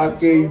 You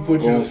clock in, you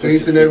put your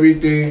face and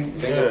everything.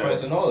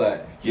 Fingerprints and all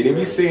that. Yeah, they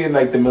be saying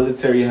like the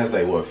military has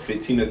like what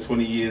 15 or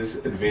 20 years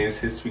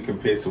advanced history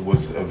compared to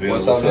what's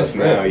available to us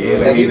now. Yeah,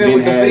 like even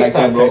with the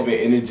FaceTime, bro. Like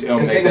the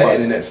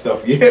internet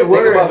stuff. Yeah,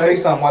 word. Think about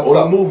FaceTime,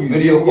 WhatsApp, movies,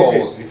 video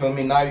calls. You feel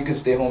me? Now you can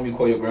stay home. You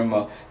call your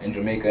grandma in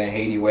Jamaica and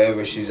Haiti,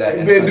 wherever she's at.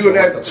 They've been doing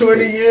that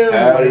 20 years.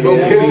 They've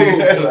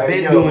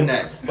been doing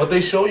that. But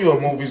they show you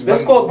in movies.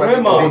 That's called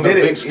grandma. They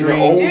did it.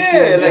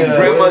 Yeah, like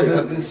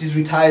grandma's she's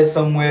retired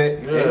somewhere.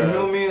 Yeah. You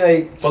know what I mean?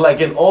 Like, but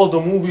like in all the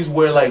movies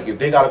where like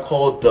they gotta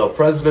call the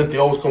president, they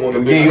always come on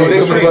the big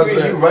screen. Mr.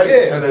 President, right?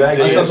 Yeah, And then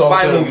like some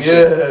spy movie.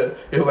 Yeah,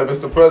 he's like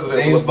Mr.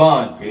 President, James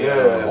Bond. Yeah,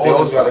 they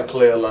always got a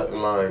clear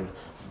line.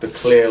 The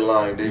clear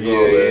line. They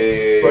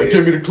go like,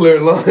 give me the clear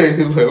line.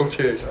 He's like,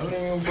 okay.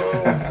 Bro,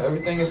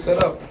 everything is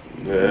set up.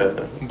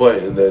 Yeah,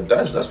 but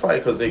that's probably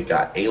because they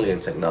got alien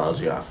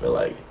technology. I feel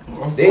like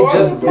they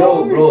just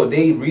bro.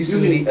 They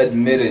recently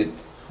admitted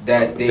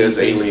that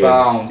they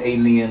found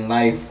alien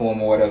life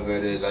form or whatever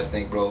it is. I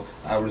think, bro.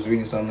 I was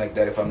reading something like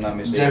that, if I'm not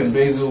mistaken.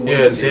 Jeff Bezos.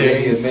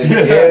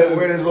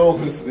 Where is all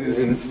this?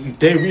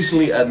 They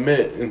recently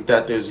admit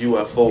that there's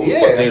UFOs,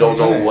 but they don't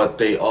know what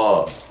they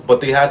are.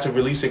 But they had to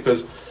release it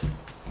because,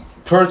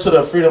 per to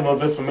the Freedom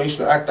of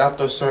Information Act,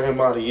 after a certain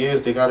amount of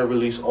years, they got to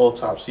release all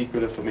top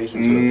secret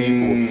information to the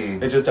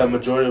people. It's just that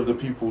majority of the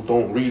people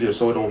don't read it,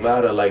 so it don't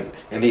matter. Like,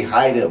 and they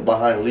hide it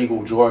behind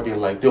legal jargon.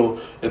 Like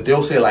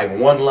they'll say like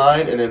one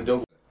line, and then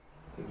they'll.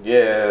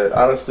 Yeah,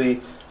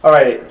 honestly. All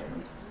right,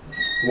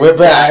 we're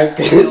back.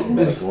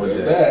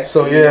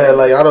 So yeah,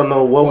 like I don't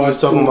know what we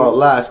was talking about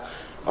last.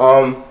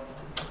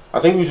 I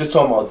think we was just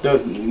talking about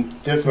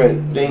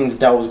different things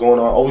that was going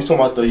on. Always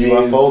talking about the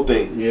UFO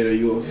thing. Yeah,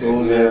 the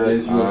UFOs.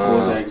 There's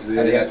UFOs that exist. And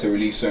they had to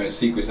release certain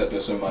secrets after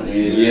some amount of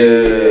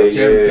years.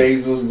 Jeff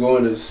Bezos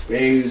going to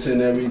space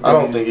and everything. I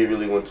don't think he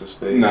really went to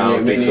space. No, I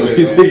don't think so.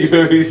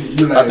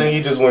 I think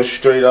he just went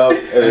straight up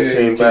and then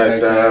came back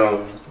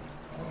down.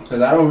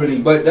 Cause I don't really.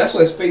 But that's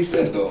what space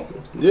says, though.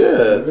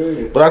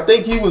 Yeah, but I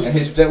think he was. And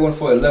his jet went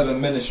for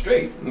 11 minutes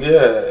straight.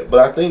 Yeah, but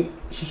I think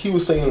he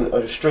was saying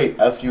a straight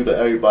F you to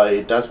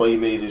everybody. That's why he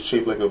made it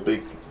shaped like a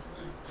big,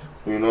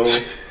 you know.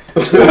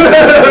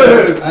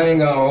 I ain't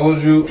gonna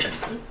hold you.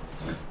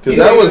 Cause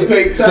that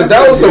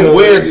was some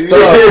weird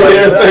stuff.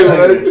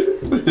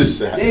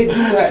 They do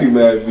have, too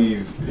mad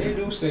beef. They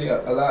do say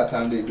a lot of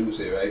times. They do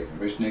say right,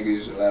 rich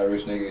niggas. A lot of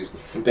rich niggas.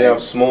 They have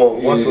small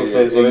what's her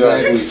face, so they got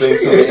to think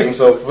so they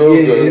themselves feel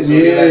good.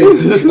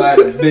 You buy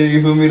the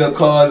big for me the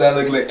cars that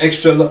look like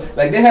extra.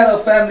 Like they had a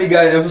Family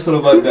Guy episode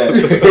about that.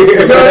 You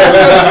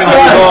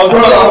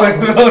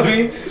know what I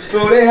mean?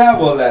 So they have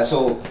all that.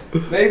 So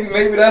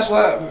maybe that's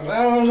why.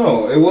 I don't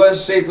know. It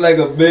was shaped like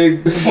a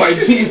big white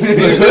penis.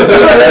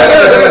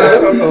 I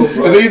don't know,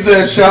 bro. And he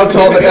said, "Shout to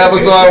all the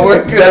Amazon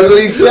workers." That's what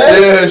he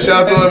said. Yeah,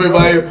 shout to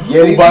everybody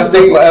who buys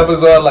stuff for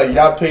Amazon. Like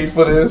y'all paid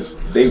for this.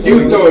 He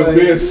was throwing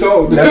beer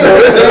salt. That's what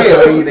I'm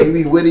saying. Like, they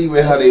be witty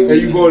with how they be.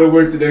 And you go to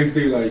work the next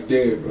day like,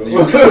 damn, bro.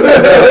 You at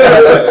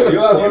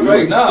work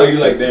right now. You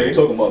like, damn, you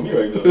talking about me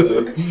right now.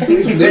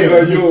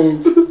 Damn, yo,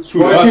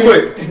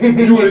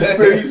 you in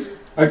space.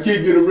 I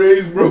can't get a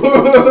raise, bro.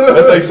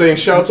 That's like saying,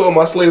 shout to all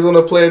my slaves on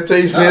the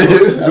plantation.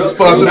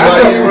 Sponsored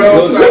by you,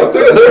 bro.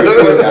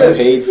 I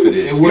paid for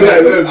this.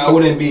 I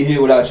wouldn't be here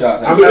without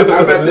y'all. I'm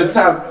at the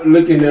top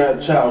looking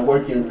at y'all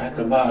working at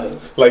the bottom.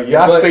 Like,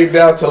 y'all stayed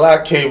down till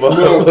I came up.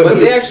 But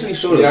they actually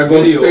showed a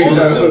video on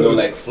them, though,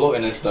 like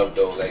floating and stuff,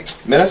 though. Like,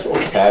 man, that's all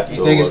cap, though.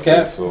 You think it's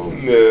cap?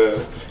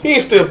 Yeah. He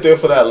ain't stay up there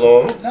for that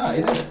long. Nah,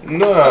 he didn't.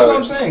 Nah. That's what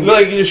I'm saying.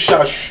 Like, he just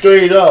shot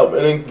straight up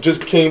and then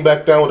just came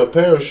back down with a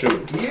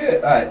parachute. Yeah,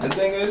 alright. The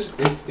thing is,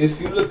 if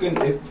you're looking,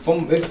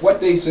 if what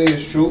they say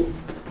is true,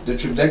 the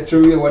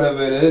trajectory or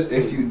whatever it is,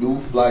 if you do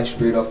fly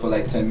straight up for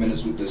like 10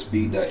 minutes with the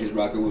speed that his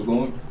rocket was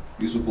going,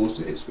 you're supposed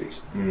to hit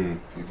space. You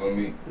feel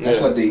me? That's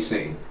what they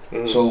say.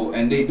 So,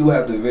 and they do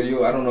have the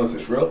video. I don't know if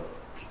it's real,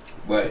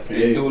 but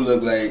it do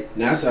look like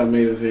NASA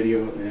made a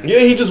video. Yeah,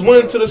 he just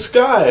went into the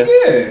sky.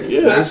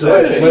 Yeah, that's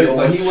it.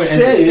 But he went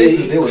into space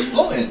and they was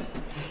floating.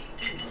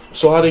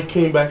 So how they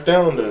came back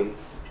down then?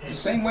 The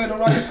same way the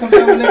rockets come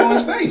down when they go in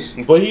space.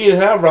 But he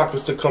didn't have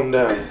rockets to come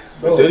down.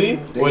 Bro, did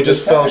he? Or he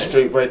just fell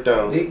straight right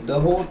down? The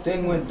whole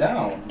thing went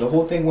down. The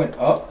whole thing went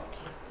up,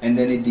 and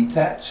then it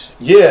detached.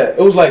 Yeah, it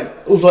was like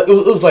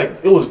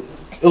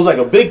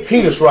a big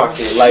penis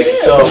rocket. Like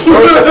the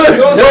first,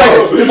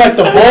 it's like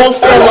the balls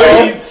fell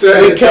off,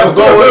 It kept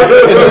going, and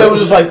then it was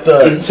just like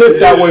the tip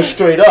that went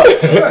straight up.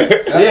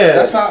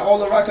 That's how all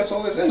the rockets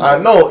always is. I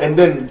know, and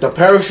then the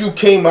parachute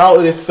came out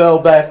and it fell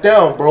back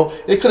down, bro.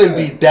 It couldn't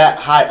be that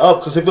high up,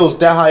 because if it was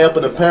that high up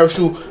in the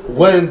parachute,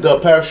 when the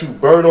parachute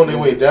burned on their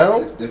way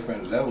down, it's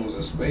different levels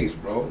of space,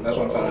 bro. That's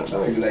what I'm trying to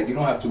tell you. Like, you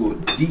don't have to go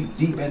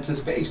deep into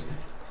space.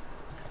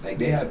 Like,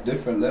 they have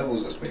different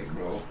levels of space,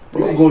 bro. You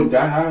don't go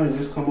that high and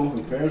just come off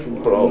a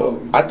parachute,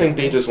 bro. I think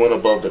they just went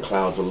above the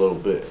clouds a little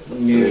bit.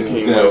 Yeah,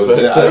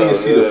 I didn't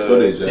see the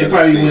footage. They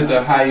probably went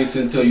the highest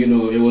until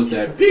it was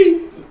that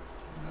beep,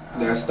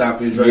 that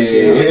stoppage right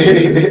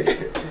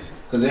there.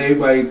 Because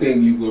everybody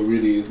think you could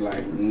really is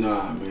like,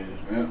 nah, man.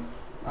 Yeah.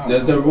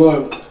 That's the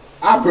world.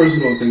 I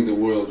personally don't think the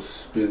world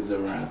spins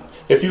around.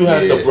 If you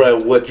had the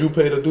bread, would you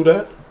pay to do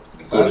that?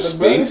 Go to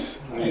space?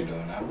 I ain't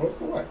doing that, bro.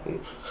 For what?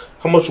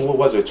 How much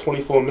was it?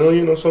 24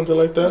 million or something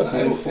like that?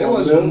 It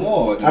was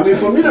more. I mean,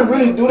 for me to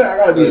really do that,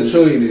 I gotta be a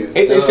trillionaire.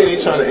 Ain't they say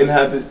they trying to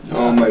inhabit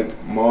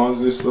like Mars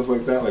and stuff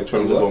like that? Like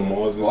trying to live on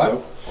Mars and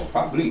stuff? Oh,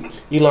 probably.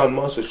 Elon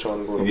Musk is trying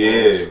to go to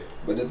Mars.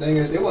 But the thing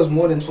is, it was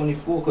more than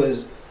 24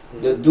 because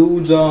the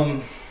dude's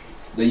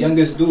the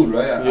youngest dude,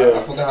 right?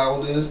 I forgot how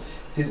old he is.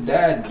 His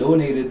dad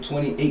donated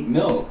 28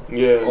 mil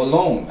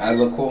alone as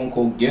a quote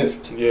unquote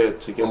gift. Yeah,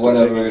 to get or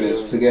whatever it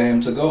is to get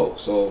him to go.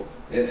 So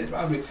it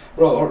probably,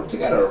 bro, to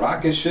get a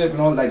rocket ship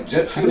and all like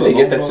jet fuel. How do they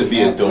get that to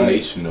be a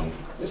donation though?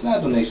 It's not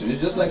a donation.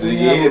 It's just like when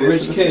you have a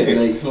rich kid.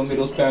 Like, you feel me?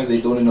 Those parents,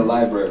 they donate the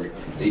library.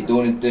 They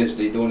donate this.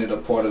 They donate a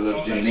part of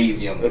the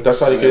gymnasium. And that's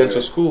how they get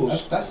into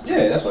schools. That's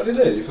what it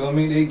is. You feel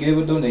me? They gave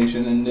a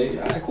donation and they,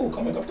 all right, cool,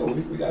 coming up though.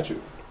 We got you.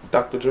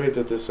 Dr. Dre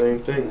did the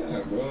same thing. Yeah,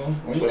 bro.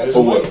 When you got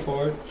some money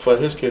for it. For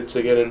his kid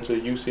to get into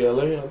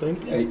UCLA, I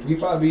think. Yeah, he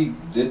probably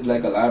did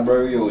like a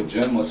library or a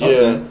gym or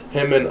something.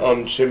 Yeah, him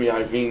and Jimmy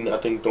Iovine, I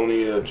think,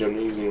 donated a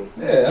gymnasium.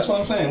 Yeah, that's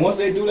what I'm saying. Once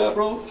they do that,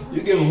 bro, you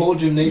give a whole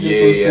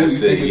gymnasium for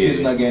school. You think your kid's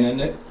not getting in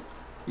there?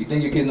 You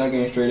think your kid's not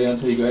getting straight in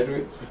until you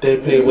graduate? They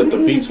pay with the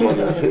beats money.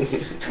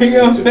 You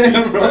know what I'm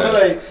saying, bro?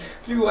 Like,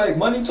 people like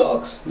money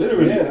talks,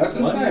 literally. Yeah, that's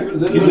money.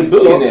 fact. He's a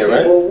billionaire,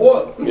 right? Or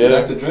what? Yeah,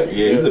 Dr. Dre.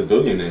 Yeah, he's a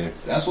billionaire.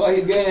 That's why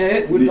he's getting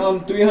hit with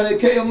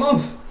 $300K a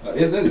month.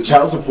 The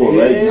child support,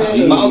 right?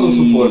 Spousal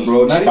support,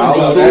 bro. Not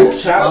Spousal.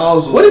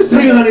 Spousal. What is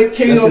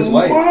 $300K a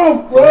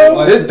month,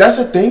 bro? That's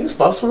a thing,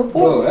 spousal report.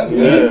 Bro, that's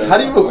good. How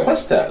do you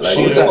request that? Like,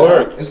 she didn't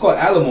work. It's called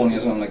alimony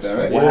or something like that,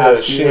 right? Yeah,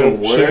 she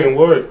didn't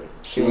work.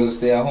 She was a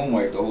stay-at-home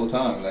wife the whole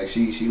time. Like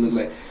she looked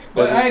like.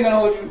 But I ain't gonna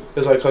hold you.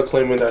 It's like her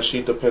claiming that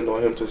she depend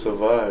on him to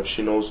survive.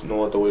 She knows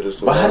no other way to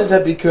survive. But how does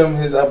that become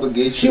his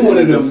obligation? She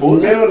wanted to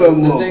mail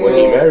him when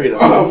he married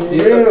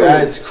her.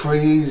 That's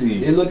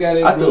crazy. They look at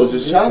it. I thought it was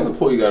just child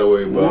support you gotta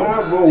worry about.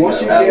 Nah, bro.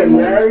 Once you get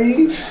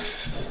married,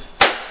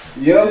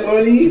 your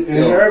money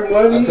and her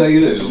money. I'll tell you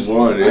this.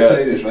 I'll tell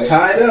you this, right?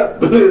 Tied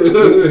up.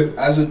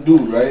 As a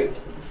dude, right?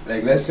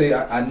 Like, let's say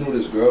I knew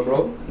this girl,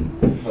 bro.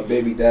 Her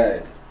baby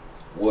dad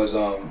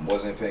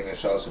wasn't paying her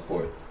child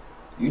support.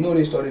 You know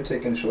they started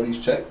taking Shorty's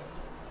check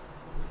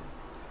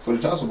for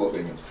the child support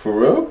payments. For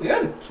real?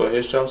 Yeah. For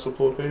his child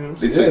support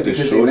payments? They took the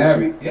Shorty's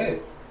married. Yeah.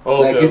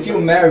 Oh, like okay, if you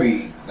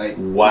married, like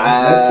wow,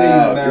 let's say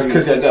you married. It's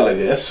because I got like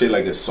that shit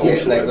like a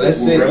social. Yeah, like let's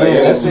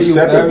say you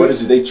separate, but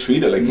it's, they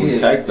treat it like from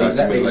tax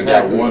document like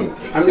that one.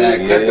 I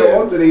mean, at the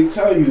altar they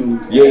tell you.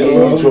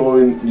 You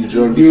join,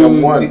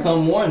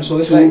 become one. So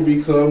it's two like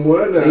become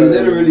one. They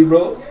literally,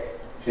 bro.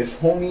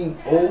 If homie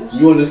owes,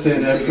 you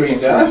understand that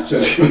phrase after.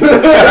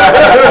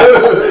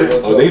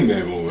 Oh, they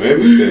made more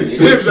everything.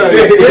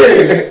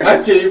 I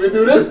can't even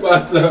do this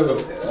myself.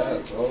 Yeah,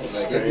 bro.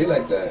 Like it be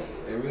like that.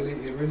 It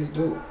really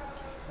do.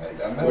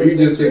 Like, or you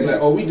just think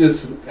like, oh, we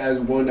just as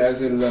one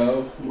as in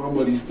love. My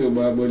money's still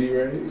my money,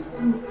 right?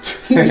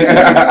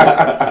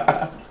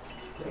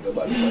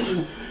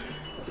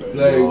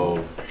 Like,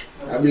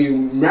 I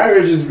mean,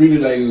 marriage is really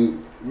like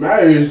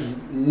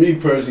me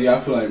personally, I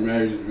feel like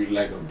marriage is really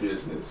like a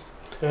business.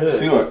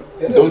 See what?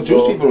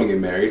 Jewish people don't get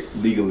married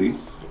legally.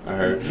 I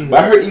heard, but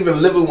I heard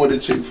even living with a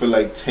chick for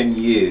like 10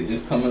 years,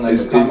 it's coming like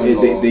a common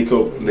law.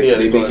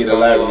 They make it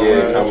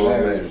allowed. Common law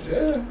marriage.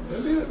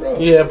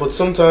 Yeah, but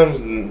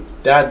sometimes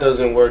that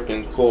doesn't work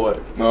in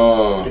court.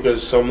 Oh.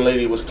 Because some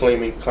lady was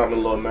claiming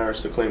common law marriage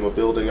to claim a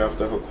building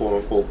after her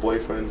quote unquote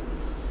boyfriend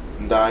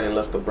died and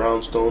left a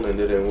brownstone, and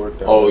it didn't work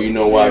that way. You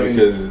know why?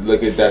 Because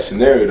look at that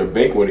scenario. The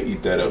bank would have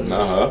eat that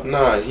up.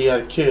 Nah, he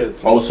had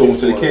kids. Oh, so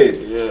to the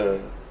kids. Yeah.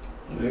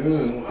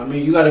 Yeah, I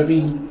mean, you gotta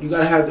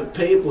have the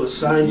paper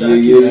signed.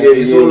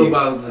 It's all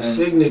about the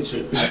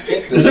signature.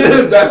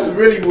 That's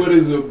really what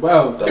it's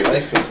about. The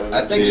license.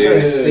 I think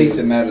certain states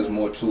it matters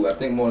more too. I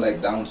think more like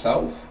down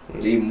south,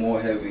 they more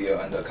heavier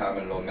under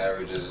common law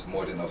marriages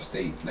more than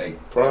upstate. Like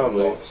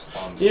probably.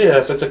 Yeah,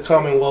 if it's a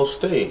Commonwealth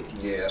state.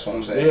 Yeah, that's what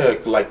I'm saying. Yeah,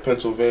 like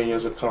Pennsylvania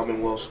is a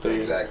Commonwealth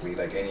state. Exactly,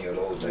 like any of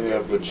those.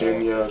 Like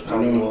Virginia,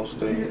 Commonwealth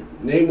state.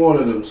 Name all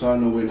of them, so I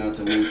know where not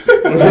to move to.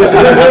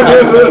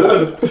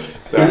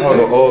 I don't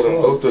know all of them.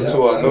 Those are the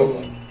two I know.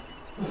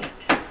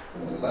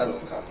 There's a lot of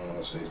them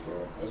Commonwealth states,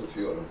 bro. There's a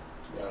few of them.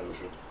 To be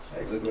honest with you.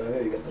 Like, look right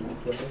here, you got the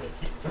moves right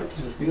here.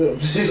 Just feel them.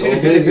 So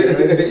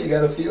many, right? You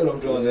gotta feel them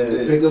drawing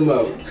that. Pick them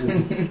up.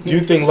 Do you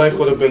think life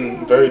would have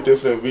been very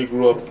different if we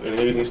grew up in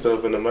Haiti instead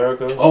of in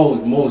America? Oh,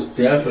 most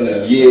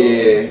definitely.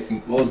 Yeah.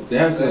 Most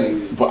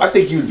definitely. But I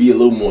think you'd be a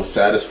little more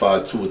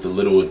satisfied too with the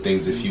little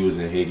things if you was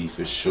in Haiti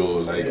for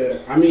sure. Like, Yeah,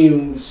 I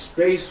mean,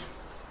 space.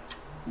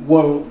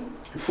 Well,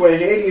 for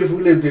Haiti, if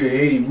we lived in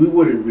Haiti, we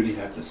wouldn't really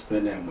have to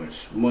spend that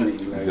much money.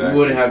 Like, Exactly. we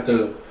wouldn't have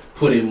to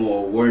put in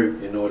more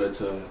work in order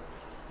to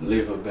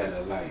live a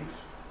better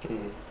life. Nah,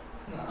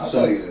 I'll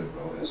tell you this,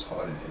 bro. It's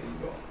hard in Haiti,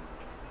 bro.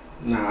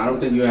 Nah, I don't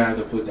think you have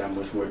to put that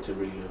much work to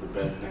really live a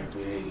better life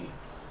in Haiti.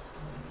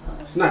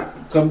 It's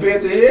not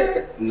compared to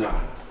here. Nah,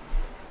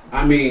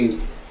 I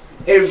mean,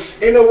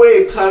 in a way,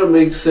 it kind of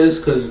makes sense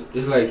because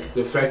it's like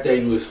the fact that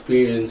you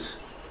experience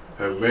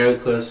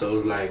America, so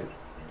it's like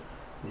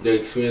the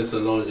experience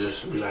alone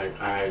just be like,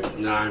 alright,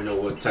 now I know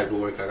what type of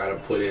work I gotta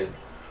put in,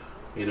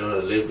 you know,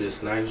 to live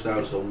this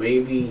lifestyle. So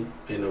maybe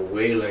in a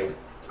way, like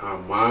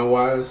mind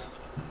wise,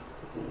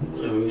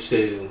 we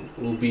said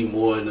we'll be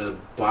more in the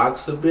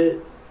box a bit,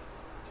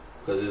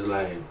 because it's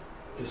like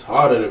it's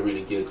harder to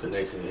really get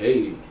connection in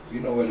Haiti.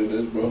 You know what it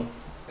is, bro?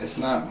 It's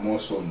not more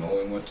so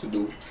knowing what to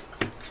do.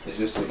 It's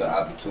just so the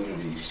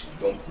opportunities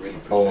don't really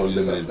present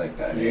themselves like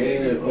that. Yeah,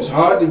 Haiti, bro. it's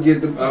hard to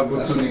get the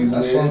opportunities,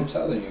 That's man. what I'm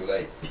telling you.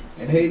 Like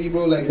in Haiti,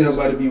 bro, like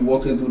Nobody be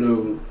walking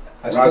through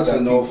I the still rocks got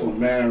and all people. for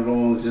man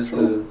long just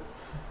to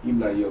you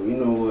be like, yo, you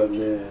know what,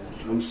 man?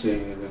 I'm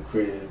sitting in the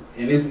crib,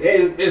 and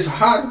it's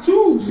hot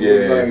too. So Yeah.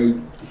 it's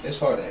like, It's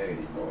hard in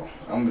Haiti, bro.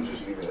 I'm gonna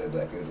just leave it at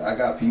that because I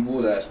got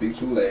people that I speak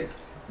to, like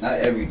not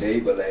every day,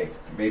 but like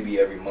maybe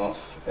every month,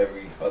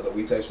 every other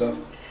week type stuff.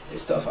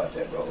 It's tough out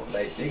there, bro.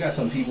 Like they got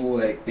some people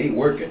like they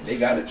working, they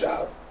got a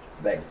job.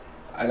 Like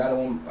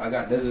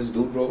there's this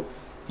dude, bro.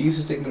 He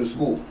used to take me to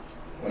school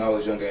when I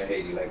was younger in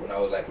Haiti. Like when I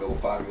was like little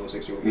 5-year-old,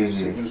 6-year-old, he used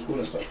to take me to school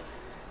and stuff.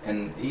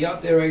 And he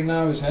out there right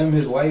now is him,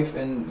 his wife,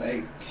 and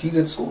like he's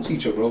a school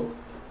teacher, bro.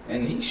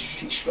 And he's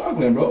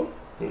struggling, bro.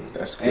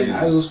 that's crazy. And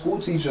as a school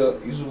teacher,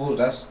 you're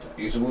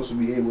supposed to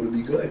be able to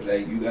be good.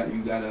 Like you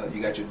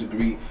got your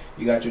degree,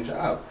 you got your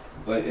job.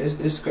 But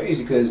it's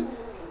crazy because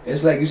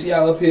it's like you see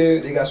out up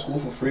here they got school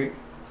for free.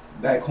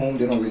 Back home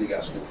they don't really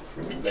got school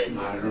for free.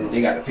 Like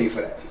they got to pay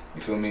for that.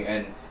 You feel me?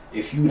 And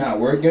if you not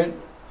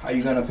working, how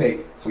you gonna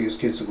pay for your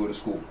kids to go to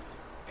school?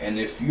 And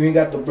if you ain't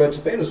got the bread to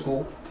pay the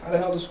school, how the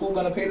hell the school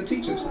gonna pay the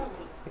teachers?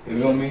 You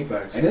feel me?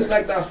 And it's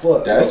like that for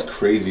That's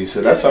crazy.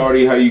 So that's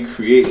already how you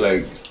create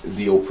like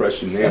the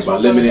oppression there That's by what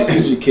I'm limiting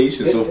telling you.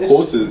 education. So of It's-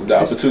 course the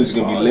opportunities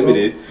gonna be hard,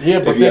 limited. Yeah,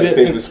 but if you have to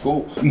they pay for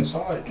school. it's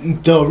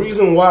hard. The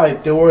reason why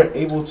they weren't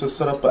able to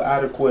set up an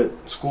adequate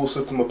school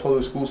system, a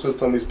public school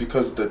system, is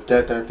because of the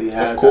debt that they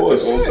had. Of course.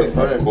 that they owed to Yeah,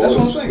 France. of That's what I'm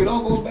course. saying. It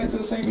all goes back to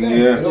the same thing.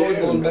 Yeah. It always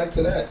goes back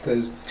to that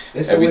because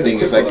Everything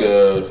is like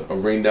a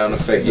rain down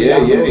effect. It's a Yeah,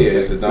 domino yeah. effect.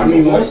 It's a I domino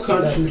mean, effect. most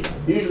countries,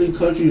 usually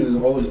countries is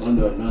always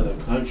under another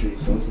country,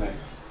 so it's like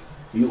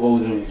you owe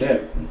them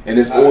debt. And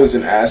there's always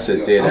an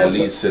asset there I'm that gonna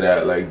leads to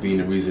that, like being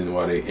the reason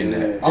why they in that.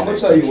 Yeah. in I'm gonna that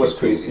tell you country, what's too.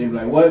 crazy. They be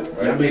like, what?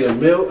 Right. Y'all made a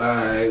meal?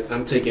 Alright,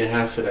 I'm taking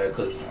half of that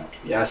because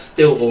y'all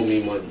still owe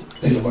me money.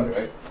 Think about it,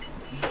 right?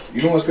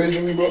 You know what's crazy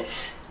to me, bro?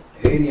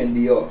 Haiti and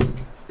DR,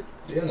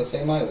 they're on the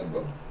same island,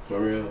 bro. For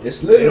real.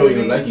 It's They don't literally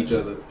even like each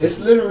other. It's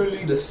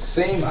literally the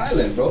same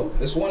island, bro.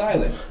 It's one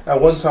island,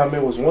 At one time,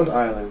 it was one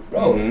island.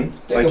 bro. Mhm. Think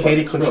Like about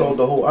Haiti it, controlled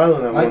bro. the whole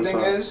island at My one thing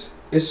time. is,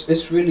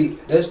 it's really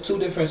there's two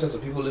different sets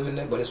of people living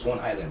there, but it's one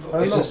island, bro.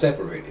 I It's know. just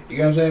separated. You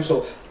know what I'm saying?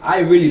 So I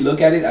really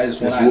look at it as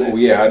just one It's island.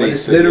 yeah, how But they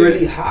it's say,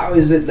 literally yeah. how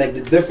is it like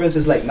the difference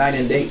is like night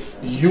and day.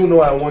 You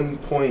know, at one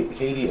point,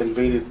 Haiti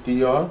invaded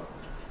DR.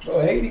 Bro,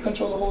 Haiti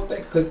control the whole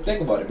thing. Cause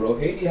think about it, bro.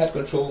 Haiti had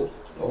control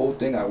the whole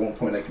thing at one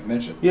point, like you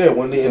mentioned. Yeah,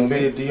 when they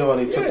invaded DR,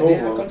 they took Yeah, they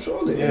had over.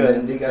 control it. Yeah.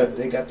 And then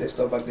they got their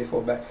stuff back, they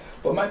fought back.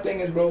 But my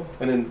thing is, bro,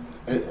 And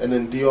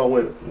then DR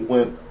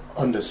went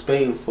under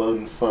Spain for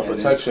and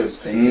protection.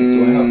 this thing came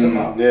through and helped them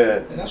out.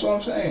 Yeah. And that's what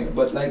I'm saying.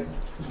 But like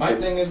my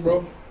thing is,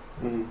 bro,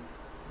 Mm,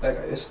 like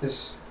it's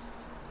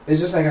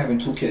just like having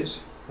two kids.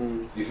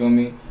 mm. You feel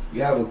me?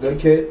 You have a good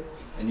kid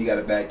and you got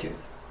a bad kid.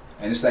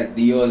 And it's like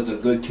DR is the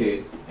good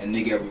kid and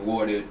they get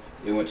rewarded.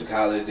 They went to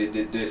college, they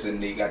did this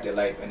and they got their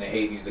life, and then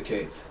Haiti's the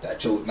kid that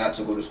chose not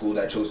to go to school,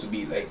 that chose to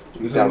be like,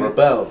 you feel That me?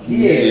 rebelled.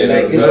 Yeah,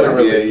 like it's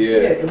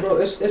literally, yeah, bro.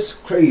 It's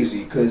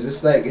crazy because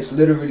it's like it's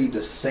literally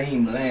the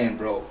same land,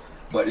 bro.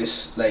 But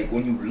it's like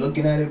when you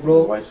looking at it,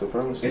 bro, White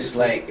supremacy. it's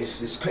like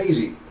it's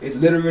crazy. It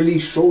literally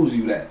shows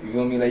you that. You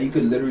feel me? Like you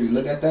could literally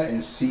look at that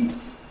and see,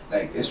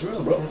 like it's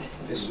real, bro.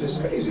 It's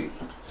crazy.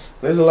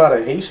 There's a lot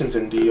of Haitians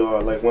in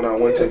DR. Like when I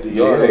went to DR,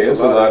 Yeah, there's it's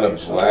a lot of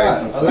Haitians.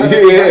 blacks. A lot of Yeah,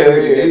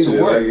 to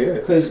yeah, work. like, yeah.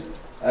 Cause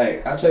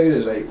I tell you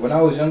this, like when I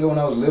was younger, when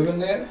I was living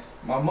there,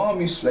 my mom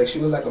used to, like she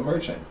was like a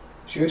merchant.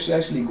 She used to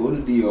actually go to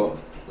DR,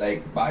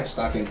 like buy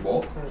stock in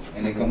bulk,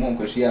 and then come home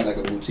because she had like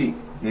a boutique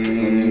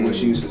where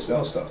she used to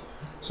sell stuff.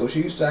 So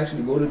she used to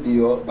actually go to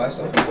DR, buy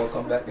stuff in bulk,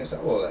 come back and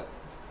sell all that.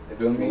 You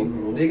feel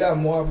me? They got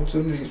more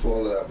opportunities for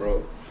all of that, bro.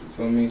 You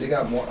feel me? They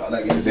got more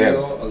like in They have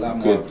DR, a lot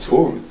more.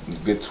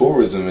 good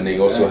tourism, and they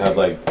also have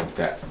like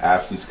that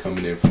athletes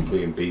coming in from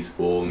playing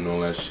baseball and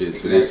all that shit.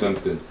 So there's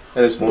something.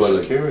 And it's more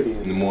security.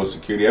 And more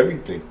security,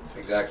 everything.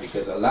 Exactly,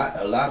 because a lot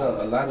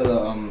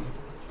of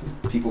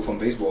the people from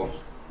baseball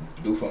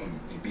be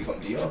from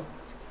DR.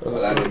 A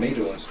lot of the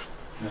major ones.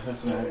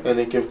 And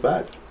they give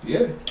back.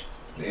 Yeah.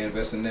 They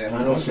invest in that.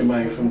 I know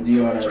somebody from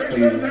DR that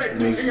played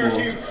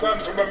baseball. Son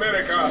from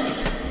America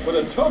with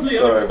a totally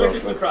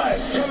unexpected surprise.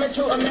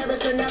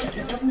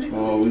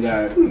 Oh, we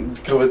got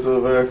Coming to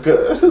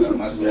America.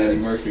 My Eddie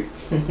Murphy.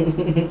 You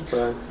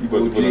about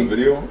to put on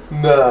video?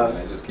 Nah.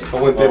 I just can't.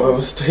 I went there by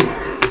mistake.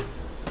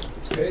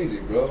 It's crazy,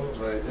 bro.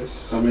 Like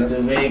this. coming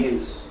to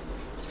Vegas.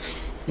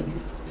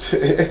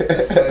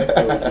 That's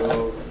life,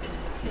 bro.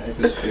 Life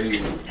is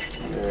crazy.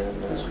 Yeah,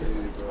 That's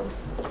crazy, bro.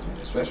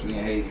 Especially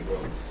in Haiti, bro.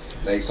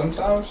 Like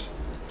sometimes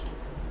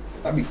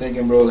I be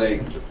thinking, bro,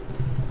 like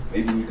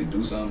maybe we could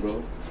do something,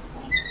 bro.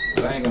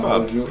 But I ain't gonna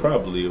hold you.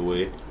 Probably a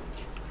way.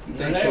 You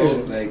think so?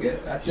 Like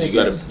I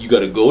think You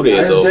gotta go there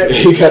That's though.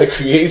 that- You gotta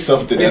create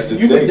something. That's the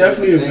You thing. could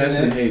definitely Thing, invest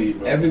in man. Haiti,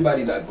 bro.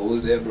 everybody that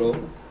goes there, bro.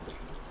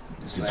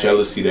 It's The like,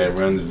 jealousy that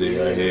runs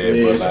there, I hear,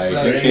 Yeah, but it's like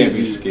like you can't be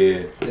crazy.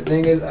 scared. The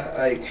thing is,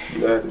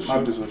 You have to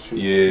shoot this with you.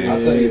 Yeah.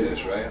 I'll tell you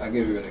this, right? I'll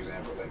give you an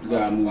example. Like You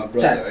gotta my move.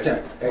 brother, Tack, right?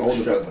 tack, My older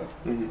extra. brother,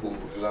 Mhm. who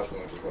is also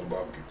going to go to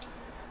barbecue.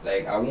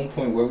 Like at one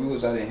point where we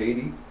was out in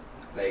Haiti,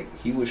 like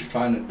he was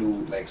trying to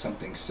do like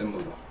something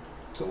similar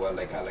to what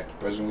like how like the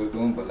president was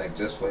doing, but like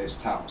just for his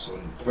town. So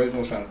the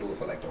president was trying to do it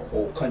for like the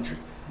whole country.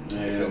 You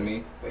feel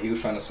me? But he was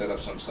trying to set up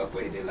some stuff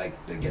where he did like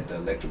to get the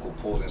electrical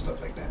poles and stuff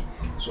like that.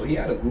 So he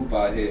had a group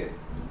out here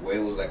where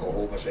it was like a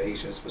whole bunch of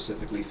Haitians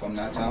specifically from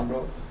that town,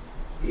 bro.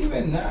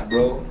 Even that,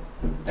 bro,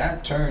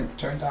 that turned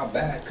out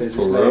bad because it's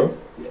For like, real?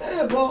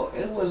 yeah, bro,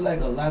 it was like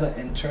a lot of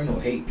internal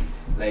hate,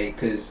 like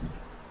because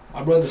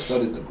my brother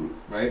started the group,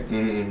 right?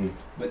 Mm-hmm.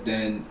 But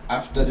then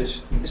after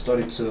this, it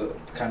started to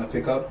kind of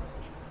pick up.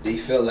 They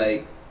felt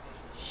like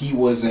he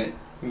wasn't.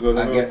 Good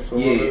I enough, get, so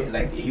yeah, whatever.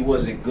 like he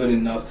wasn't good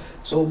enough.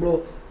 So,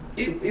 bro,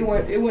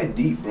 it went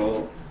deep,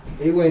 bro.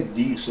 It went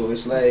deep. So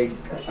it's like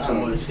I So don't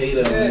know. much hate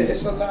Yeah, out here.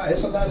 it's a lot.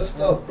 It's a lot of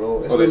stuff,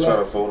 bro. It's Oh, they a try lot.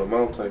 to fold them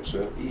out type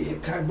shit. Yeah,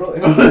 God, bro.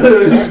 You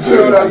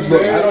feel what I'm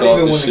saying? I Stop don't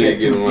even the want to shit,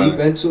 get get too him deep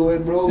out. into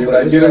it, bro. They But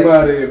like, it's get him like,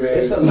 out of here, man.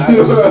 it's a lot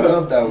of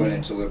stuff that went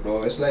into it,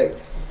 bro. It's like,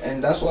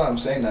 and that's why I'm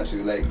saying that to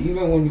you. Like,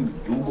 even when you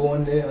do go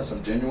in there on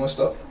some genuine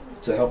stuff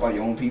to help out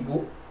your own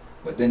people,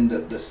 but then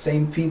the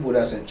same people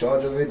that's in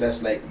charge of it,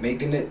 that's like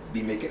making it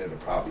a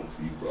problem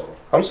for you, bro.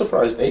 I'm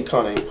surprised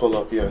Akon ain't pull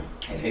up yet.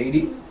 In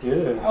Haiti, I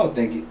Yeah. don't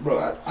think, bro.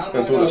 I don't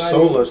And know. do the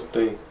solar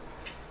thing.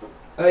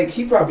 Like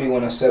he probably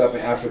want to set up in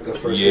Africa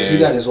first. 'Cause Yeah. he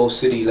got his whole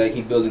city. Like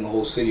he building a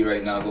whole city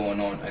right now going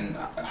on. And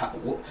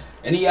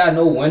any y'all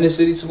know when the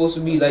city's supposed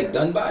to be like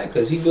done by?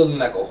 Cause he building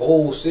like a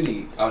whole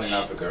city out in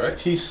Africa, right?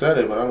 He said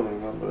it, but I don't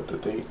remember the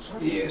dates.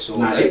 Yeah. So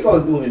Nah, they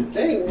gonna do his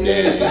thing, man.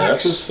 Yeah,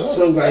 that's what's up.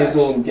 Some guy's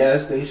own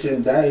gas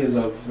station. That is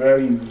a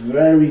very,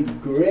 very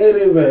great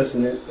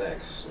investment.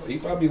 Facts. So he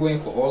probably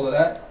waiting for all of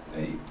that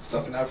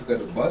stuff in Africa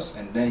to bust,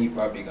 and then he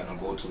probably gonna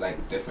go to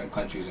like different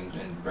countries and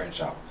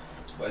branch out.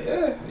 But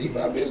yeah, he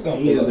probably is gonna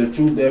He is pull up. the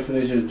true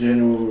definition of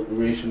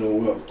generational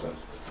wealth. 'Cause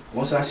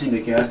once I see the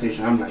gas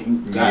station, I'm like, you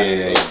got Yeah,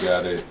 it, you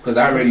got it. because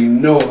I already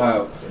know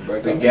how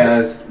the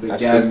gas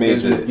That's gas the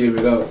major business give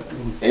it up.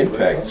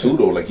 Impact too,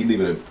 though. Like he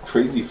leaving a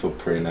crazy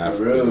footprint in For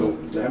Africa. real,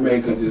 though. that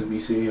man could just be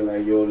sitting here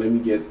like, yo, let me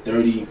get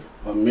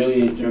 1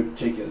 million jerk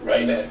chickens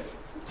right now.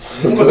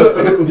 A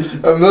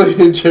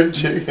million jerk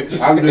chicken.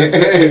 I'm just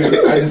saying,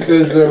 I just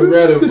said something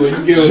better, but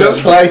you get what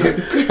Just I'm like,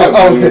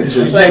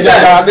 like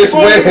y'all, this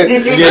way.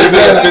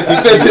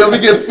 Yeah, 50, let me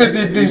get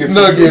 50 piece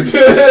nuggets.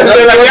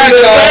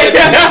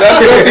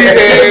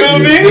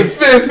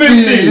 That's 50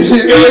 eggs.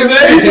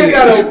 50. He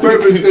got on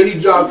purpose because he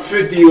dropped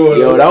 50 on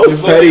Yo, him. that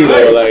was petty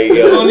though. Like, It's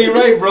yo, only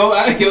right, bro.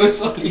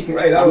 It's only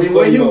right. I mean,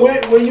 when you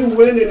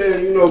win, and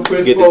then you know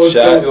Chris you get Paul the was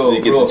shot, throwing-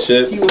 you get the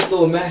chip. He was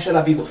throwing mad shit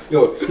at people.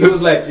 Yo, he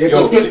was like, Yeah,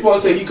 because Chris Paul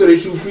said he couldn't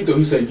shoot free throw.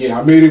 He said, "Yeah,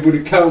 I made it with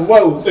the count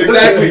most."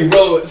 exactly,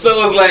 bro.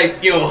 So it was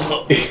like, yo,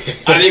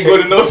 I didn't go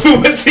to no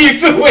super team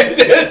to win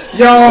this.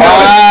 Yo,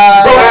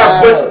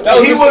 Wow. bro,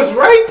 but he was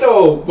right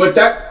though. But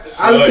that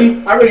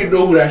honestly, I already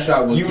know who that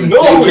shot was. You James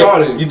know it.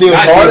 Harden. You think it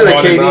was Not harder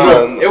James than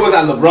Harden, KD? bro. It was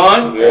at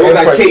LeBron. Yeah, it was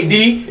at probably-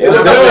 KD. it was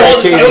all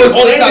definitely the KD.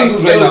 all the top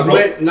dudes right now,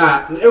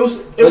 bro.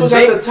 It was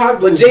at the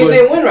top. But dudes, James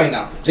ain't win right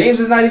now. James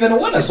is not even a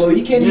winner, so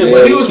he can't Yeah, even.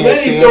 but he you was can't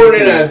mainly see throwing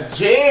it anything. at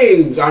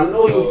James. I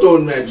know he was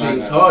throwing it at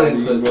James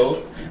Harden because bro.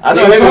 I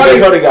know James him and Harden-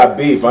 James Harden got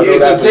beef. I know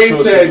that for James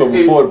sure said from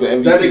before the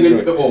that MVP.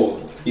 nigga. joint. Oh,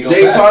 He don't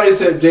James pass.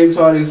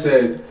 Harden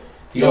said,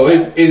 yo,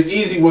 it's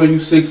easy when you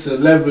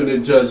 6'11"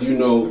 and just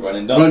Run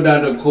and dunk. run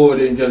down the court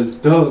and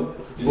just dunk.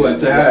 But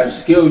to have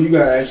skill, you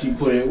gotta actually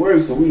put in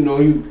work. So we know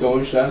he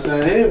throwing shots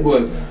at him.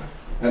 But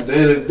at the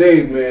end of the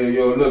day, man,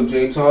 yo, look,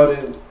 James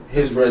Harden,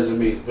 his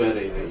resume is better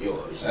than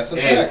yours. That's a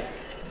And fact.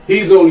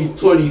 he's only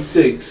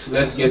 26.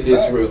 Let's get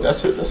this real.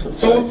 That's it. That's a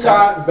fact.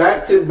 Two-time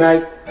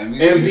back-to-back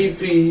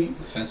MVP.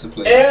 Defensive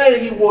player. And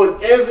he won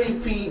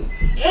MVP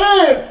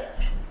and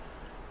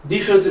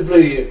defensive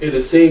player in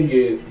the same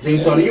year,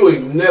 James Harden, you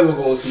ain't never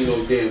gonna see no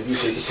damn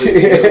defensive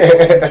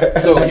player.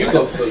 So you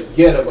can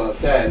forget about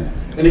that.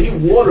 And he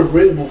won a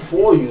ring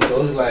before you,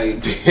 so it's like,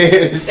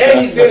 and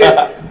he did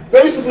it.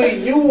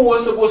 Basically, you were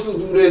supposed to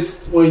do this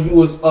when you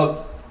was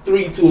up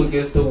 3-2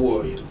 against the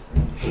Warriors,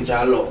 which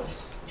I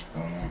lost.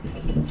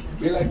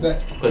 Be like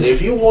that. But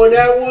if you won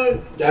that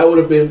one, that would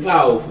have been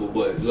powerful.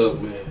 But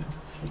look, man,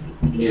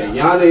 yeah,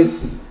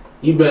 Giannis,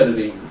 he better than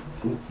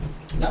you.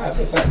 Nah, that's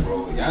a fact,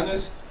 bro.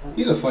 Giannis,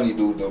 he's a funny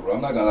dude, though, bro.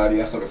 I'm not gonna lie to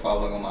you. I started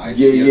following him on my IG.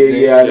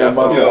 Yeah. I'm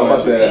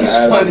about that. He's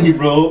funny,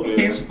 bro.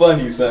 He's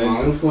funny, son.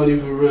 I'm funny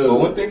for real. But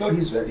one thing, though,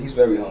 he's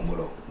very humble,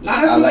 though. Nah,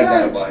 I like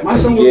that about him. My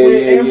son was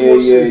wearing Air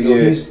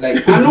Forces. Like,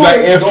 I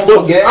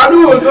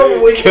knew it was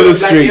something with Killer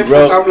black Street, Air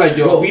bro. Force. I'm like,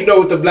 yo, we know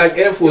what the black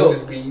Air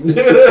Forces mean.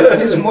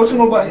 His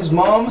emotional about his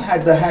mom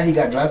had the hat he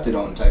got drafted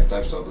on type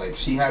stuff. Like,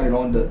 she had it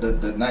on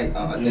the night,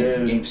 I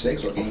think, game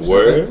 6 or game 7.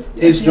 Word?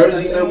 His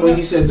jersey number,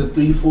 he said the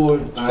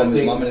 3-4. From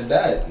his mom and his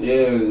dad. Yeah,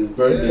 his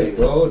birthday. Yeah,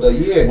 bro, the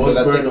year. One's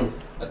Burnham.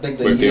 I think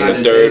the Birthday year.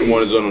 on the 3rd,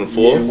 one is on the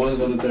 4th. Yeah,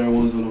 one's on the 3rd,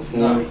 one's on the 4th.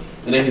 Nah.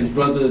 And then his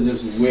brother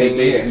just went Same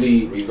basically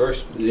year.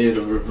 Reverse. Yeah,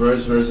 the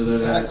reverse version of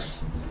that.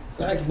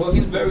 Facts, bro.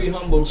 He's very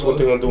humble, So bro. what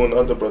they gonna do when the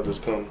other brothers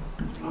come?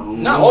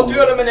 Nah, all 3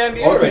 of them in the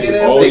NBA All already. 3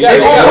 of them? Oh, They yeah.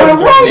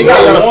 They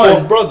got a one.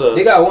 fourth brother.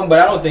 They got one, but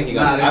I don't think he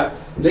got. Nah,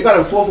 they got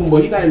a 4th one,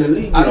 but he's not in the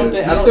league I don't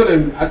yet. think- He's still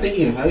in, I think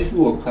he in high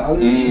school or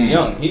college.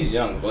 He's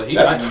young, but he.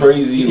 That's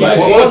crazy. He Like,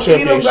 just won a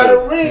He don't got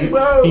a ring,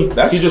 bro.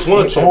 He just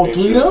won a championship. all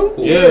 3 of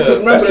them? Yeah, Because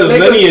remember That's the the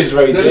Lakers- lineage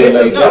right the there. Lakers-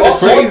 Like, No, that's all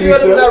 3 crazy, of them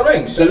son. got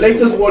rings. The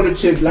Lakers won the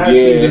chip last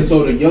Yeah. season,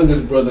 so the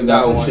youngest brother got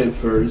Got the one. chip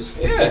first.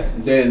 Yeah.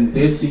 Then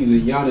this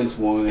season, Giannis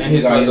won, And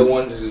his brother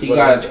won. He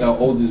got the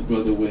oldest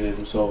brother with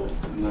him, so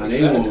nah, they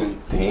Exactly. won.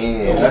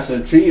 Damn. That's a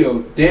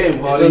trio. Damn,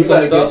 It's Hardy, you some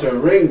gotta stuff. get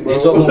your ring, bro. They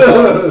talking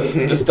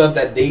about the stuff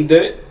that they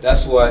did.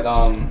 That's what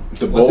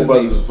The what's Ball his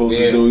brothers name? are supposed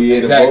Yeah, to do, the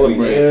exactly. Baller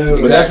brand.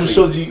 Yeah, But that's what exactly.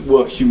 shows you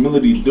what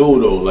humility do,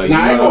 though. Like, Nah,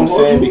 I you ain't know what I'm gonna hold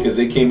saying? you. Because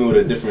they came in with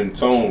a different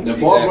tone. The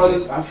Ball Exactly.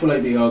 brothers, I feel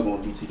like they are gonna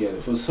be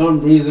together for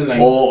some reason. Like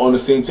All on the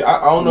same team. I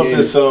don't know Yeah.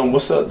 if there's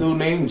what's that dude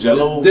name?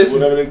 Jello? this,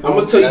 whatever they I'm call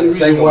gonna him. tell you the That's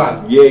the reason second why.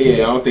 one.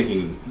 Yeah, I don't think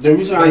he. The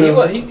reason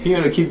But I He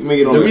gonna keep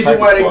making on the the reason why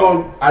practice they squad.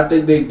 going I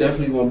think they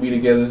definitely gonna be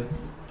together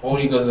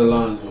only because of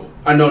Lonzo.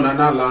 I know,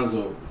 not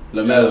Lonzo,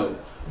 LaMelo.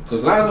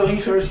 Because Lonzo, he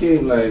first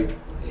came like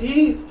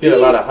He had a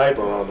lot of hype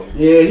around him.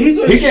 yeah, he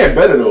good. He getting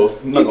better though.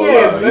 I'm not He gonna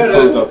getting lie. He better.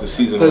 closed out the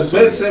season. on Because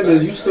Ben something.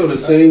 Simmons, you still the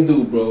same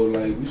dude, bro.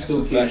 Like you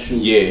still can't shoot.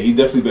 Yeah, he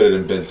definitely better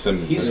than Ben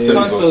Simmons. He's Ben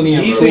Simmons constantly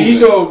on some- improving. He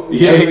showed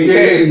Yeah,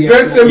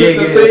 Ben Simmons yeah, the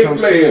that's same what I'm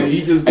player. saying.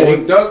 He just And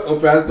going he- dunk or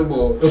pass the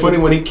ball. Funny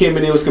when he came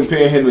in, they was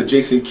comparing him to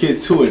Jason Kidd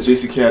too, and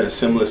Jason Kidd had a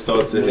similar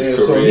start to his Yeah,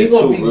 so career he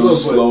gonna too, be real good, but-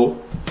 slow.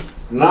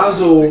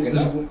 Lonzo, Picking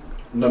up.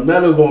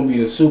 LaMelo gonna be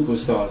the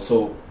superstar.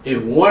 So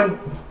if one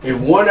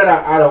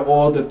out of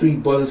all the 3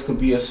 brothers could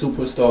be a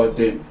superstar,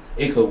 then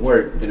it could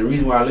work. And the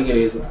reason why I look at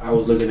it is I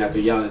was looking at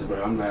the Giannis,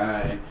 bro. I'm like,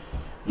 alright,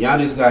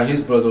 Giannis got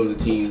his brother on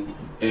the team,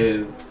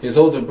 and his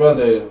older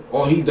brother,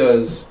 all he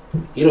does,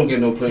 he don't get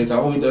no playing time.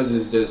 All he does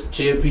is just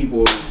cheer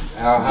people,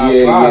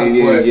 high five.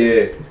 But,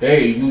 Yeah.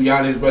 hey, you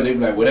Giannis brother, he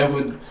be like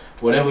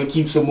whatever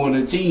keeps him on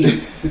the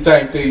team,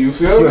 type thing. You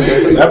feel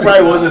me? That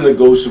probably wasn't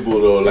negotiable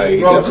though. Like,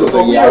 Bro, that was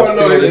so we yeah, all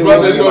know his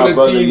brother's on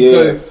the team yeah.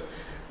 because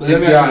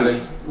it's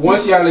Giannis.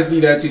 Once Giannis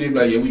leave that team, they be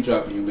like, yeah, we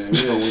dropping you, man. We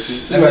don't want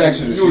you. Let me ask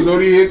you this. You was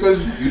only here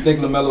because, You think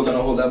LaMelo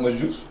gonna hold that much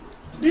juice?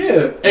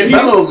 yeah.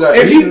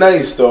 He's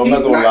nice though. I'm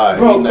not gonna lie.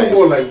 Bro, He come nice.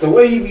 on, like the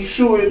way he be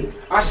shooting.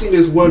 I seen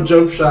this one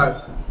jump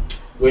shot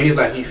where he's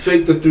like, he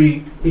faked the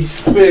 3, he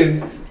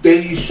spin,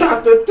 then he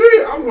shot the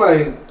 3. I'm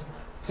like,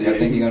 So I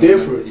think he gonna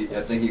different.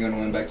 I think he gonna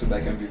win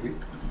back-to-back MVP.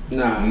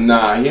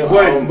 Nah. He,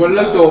 But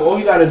look though, all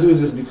you gotta do is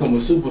just become a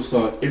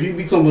superstar. If you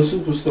become a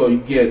superstar, you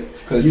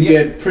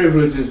get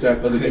privileges that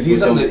other Because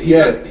people don't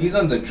get. he's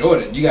under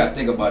Jordan. You gotta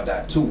think about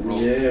that too, bro.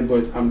 Yeah,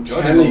 but I'm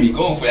Jordan telling gonna be you.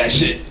 going for that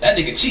shit. That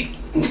nigga cheat.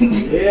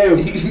 Yeah,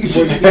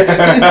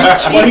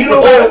 but you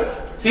know what?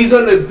 He's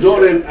under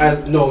Jordan.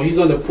 He's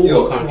under Puma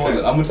Yo, contract.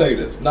 I'm gonna tell you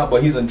this. Nah,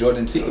 but he's on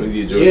Jordan team.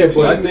 Yeah,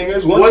 but my thing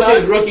is, once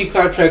his rookie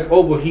contract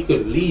over, he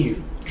could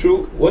leave.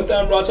 True. One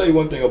time, bro, I'll tell you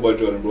one thing about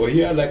Jordan, bro. He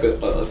had like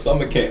a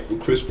summer camp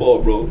with Chris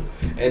Paul, bro.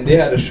 And they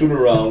had a shoot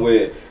around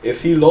where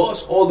if he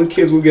lost, all the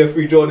kids would get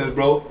free Jordans,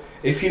 bro.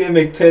 If he didn't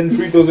make 10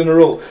 free throws in a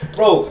row.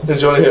 Bro. And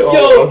Jordan hit all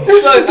Yo, of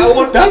them. son, I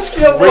want... That's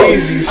yo, bro.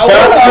 crazy, I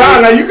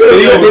want- Nah, you could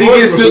Did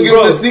he still give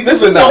him the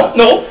sneakers or not?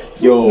 No.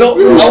 Yo, No,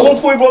 bro. at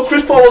one point, bro,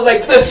 Chris Paul was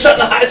like this, trying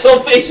to hide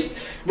some face.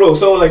 Bro,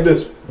 someone like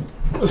this.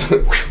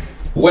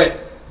 Wet.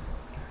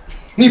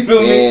 You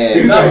feel Yeah,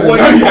 me? Not one-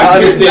 I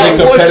understand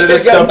the not one competitive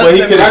chick got stuff, but he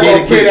nothing could have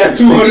back. gave a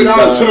kiss.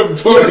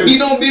 $200 He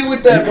don't be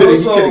with that, He bro.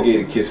 could So have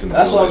gave a kiss in the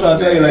that's what I'm trying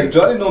to tell you. Like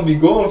Jordan don't be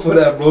going for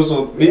that, bro.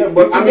 So Yeah,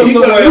 but if I you mean, he go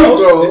could somewhere leave,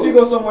 else, bro. if you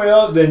go somewhere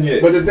else, then yeah.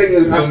 But the thing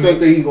is, You I know still me?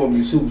 think he's gonna be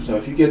a superstar.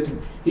 If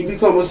he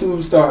become a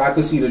superstar, I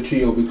could see the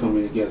trio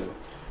becoming together.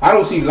 I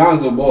don't see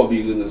Lonzo Ball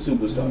being a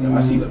superstar. Though.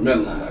 I see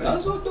LaMelo. Like,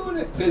 Lonzo doing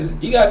it because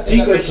he got He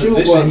the could shoot,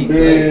 position but he man.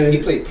 played.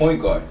 He played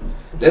point guard.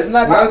 That's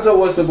not Lonzo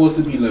was supposed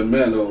to be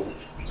LaMelo.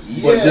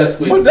 Yeah,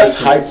 but that's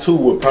hype too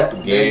with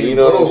propaganda. You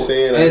know what I'm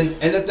saying?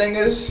 And the thing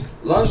is,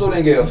 Lonzo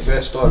didn't get a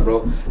fair start,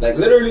 bro. Like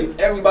literally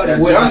everybody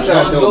went jump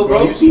shot, Lonzo, though,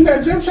 bro. You seen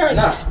that jump shot?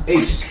 Nah,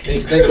 Ace.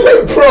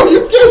 Bro,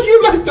 you can't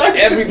shoot like that.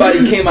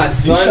 Everybody came at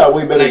Son. shot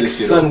way better Like this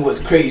year, Son was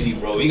crazy,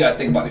 bro. You gotta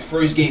think about it.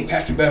 First game,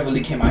 Patrick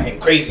Beverly came at him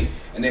crazy,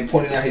 and then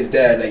pointing at his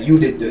dad like you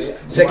did this.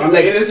 Second,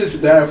 like this is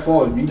bad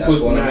fault. You that's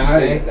put what that I'm high.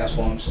 saying. That's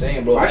what I'm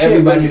saying, bro. I can't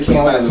Everybody believe came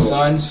at his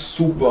Son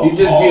super. You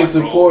just hard, being bro.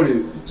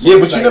 supportive. So Yeah,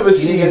 but it's you like, never he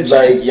see didn't get a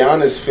like chance.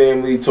 Giannis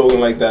family talking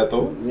like that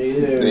though. Yeah,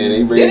 They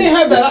They raised didn't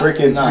have the that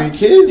freaking nah, 3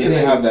 kids. They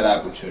didn't have that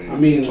opportunity. I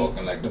mean,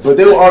 talking like that. But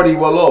they were already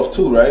well off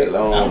too, right?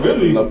 Not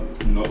really. No.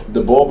 No.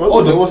 The Ball brothers.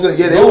 Oh, They wasn't.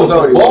 Yeah, they No, was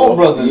already the Ball well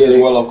brothers off. Yeah, is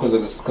they, well off because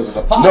of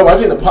the pop. no, I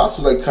think the Pops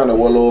was like kind of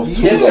well off too.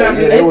 His though.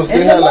 family- Yeah, they was. They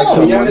and had the like mom.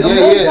 some. Yeah,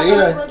 Yeah, the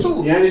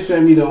yeah. Giannis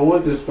family don't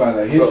want this spot.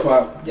 Like his Bro,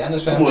 father. Giannis Come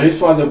family. on, his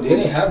father. They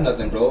didn't have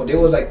nothing, bro. They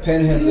was like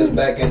panhandlers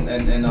back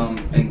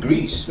in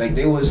Greece. Like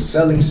they was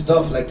selling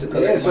stuff like to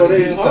collect Yeah, so money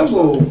they and stuff.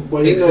 humble.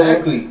 But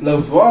Exactly. you know,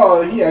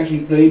 LeVar, he actually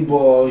played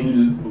ball. He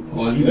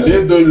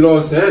lived in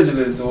Los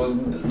Angeles. So it's,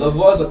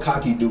 LeVar's a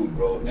cocky dude,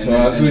 bro. And So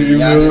that's what you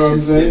know Giannis what I'm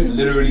is saying?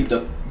 literally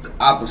the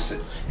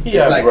opposite. He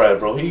It's has like- bread,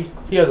 bro. He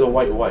has a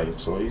white wife,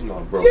 so he's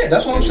not broke. Yeah,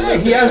 that's what I'm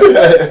saying. He has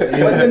bread.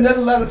 But then there's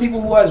a lot of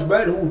people who has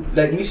bread who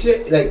like me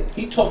shit like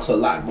he talks a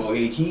lot, bro.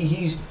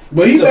 He's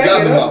but he he's a back it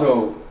blabbermouth. up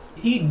though.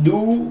 He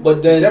do,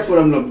 but then Except for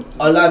them,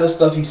 a lot of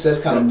stuff he says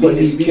kind The of put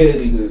his BBB kids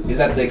singers. is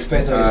at the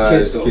expense of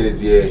his kids. Though.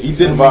 Yeah. He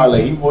did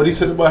violate. What he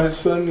said about his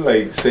son,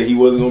 like, say he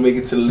wasn't gonna make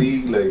it to the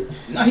league, like.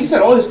 Nah, he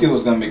said all his kids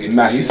was gonna make it.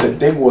 Nah, he said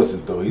them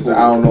wasn't though. He said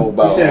I don't know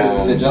about. He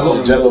said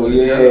Jello? Jello,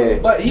 yeah.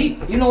 But he,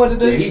 you know what it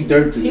yeah, is? he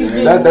dirt to He's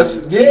me. being-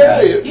 That's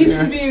He's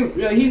being.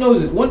 He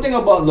knows it. One thing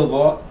about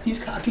LeVar, he's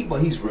cocky,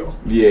 but he's real.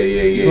 Yeah.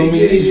 You feel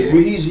me?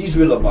 He's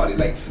real about it.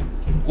 Like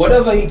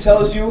whatever he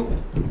tells you,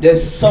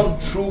 there's some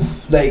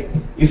truth. Like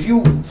if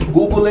you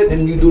Google it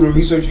and you do the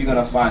research, you're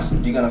gonna find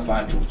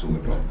truth to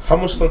it, bro. How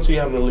much stunts do you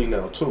have in the league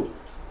now? 2.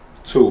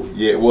 2.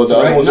 Yeah. Well, the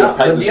other Right one's now, a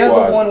practice the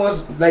squad. other one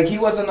was like he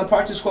was in the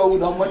practice squad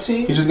with on what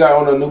team? He just got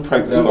on a new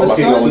practice That squad. I was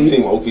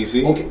think on what OKC.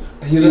 team? OKC.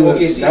 Okay, he was in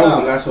OKC That was now.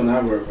 the last one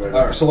I worked with.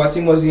 Alright, so what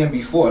team was he in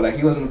before? Like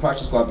he was in the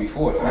practice squad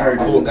before, though. I heard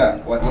I that.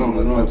 forgot what I team.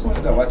 don't know. I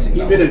forgot what team. He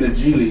that been was. in the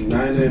G League,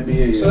 not in the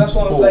NBA. So that's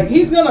what I'm like.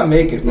 He's gonna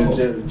make it, bro.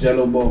 with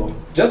Jello Ball.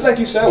 Just like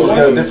you said, He's got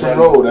a once, different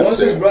road. That's once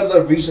his it.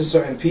 brother reached a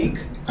certain peak,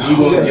 He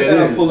gonna he's get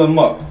gonna in. pull him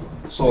up.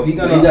 So he He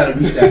gotta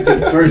reach that peak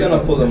he's first.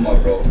 gonna pull him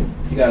up, bro.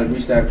 He gotta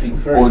reach that peak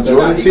first. On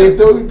Jordan he team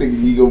though, you think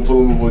he gonna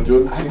pull him on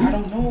Jordan I team?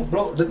 don't know,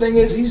 bro. The thing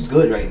is, he's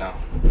good right now.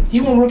 He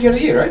won Rookie of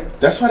the Year, right?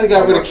 That's why they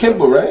got rid of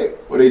Kimba, right?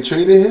 Or they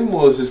traded him,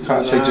 or is his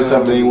contract just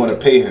up? They didn't want to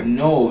pay him.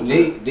 No,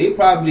 they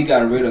probably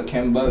got rid of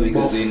Kemba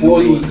because they knew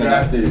Before he he was gonna.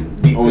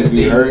 drafted. Because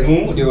he they hurt?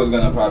 knew they was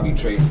gonna probably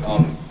trade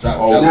drop. Oh,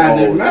 drop-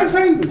 Nah, matter of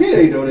fact, they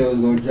didn't know they was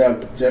gonna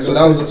drop Jello. So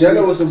that was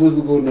Jello was supposed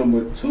to go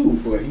number 2,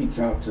 but he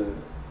dropped to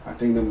I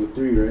think number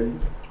 3, right?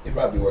 They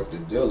probably worked a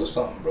deal or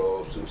something,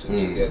 bro,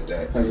 to get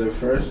that. Cause the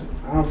first,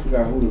 I don't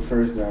forgot who the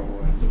first guy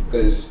was.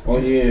 Because Oh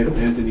yeah,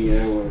 Anthony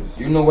Edwards.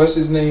 you know what's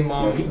his name?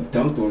 Yo, he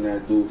dunked on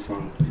that dude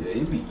from. Yeah, he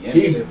be He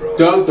yanking it, bro.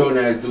 dunked on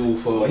that dude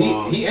from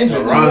He injured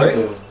him,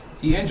 Toronto. right?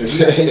 He injured. He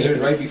got injured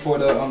right before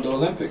the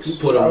Olympics. He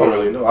put I him don't on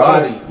really know.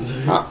 body.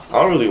 I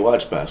don't really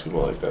watch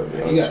basketball like that.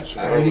 He got,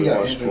 I heard he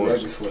got injured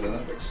right before the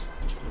Olympics.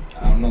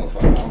 I don't know if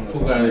I don't know. Who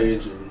got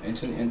injured?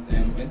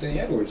 Anthony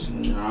Edwards.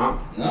 Nah.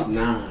 No?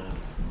 Nah.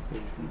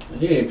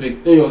 He ain't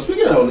picked. Yo,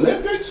 speaking of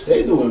Olympics,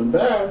 they doing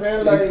bad,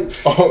 man.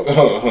 Like,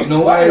 You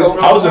know why? Like,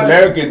 though? How's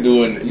America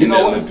doing You in know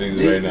the what? Olympics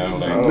They- right now?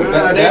 Like,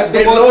 nah, they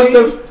basketball lost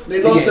team, they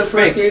they lost get the first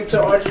spanked. game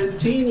to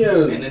Argentina.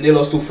 And then they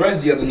lost 2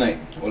 friends the other night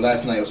or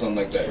last night or something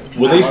like that.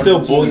 were they still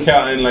Argentina.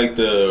 boycotting like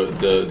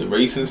the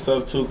race and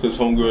stuff too? Because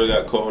homegirl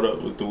got caught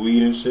up with the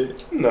weed and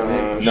shit.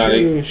 Nah,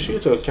 she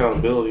took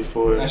accountability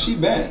for Now it. she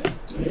banned.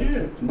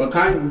 Yeah,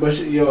 but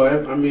she, yo,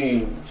 I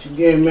mean, she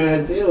getting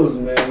mad deals,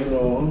 man. You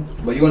know,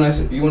 But you wanna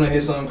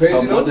hear something crazy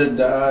her though? mother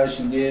died.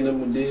 She getting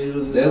them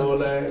deals and all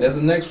that. There's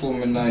the next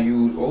woman now.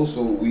 You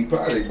also weed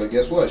product, but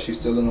guess what? She's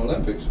still in the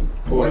Olympics.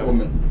 A white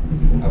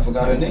woman. I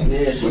forgot her name.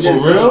 Yeah, she But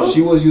just- real?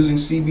 She was using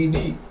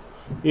CBD.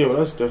 Yeah, but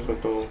that's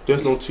different though.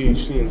 There's no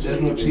THC in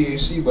There's no CBD.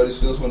 THC, but it's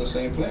still from the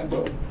same plant,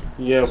 bro.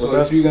 Yeah, but So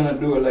that's if you're gonna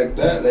do it like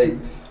that, like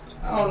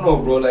I don't know,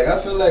 bro. Like I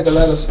feel like a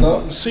lot of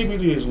stuff.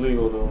 CBD is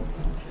legal though.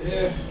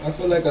 Yeah, I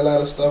feel like a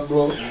lot of stuff,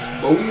 bro.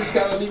 But weed is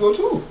kind of legal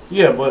too.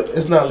 Yeah, but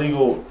it's not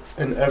legal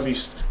in every.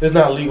 It's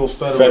not legal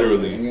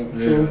federally. Federally.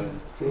 True,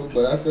 true.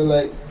 But I feel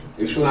like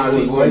if It's shorty not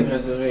was legal in white,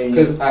 Pennsylvania.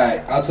 because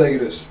alright, I'll tell you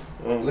this.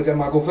 Mm. Look at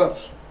Michael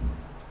Phelps.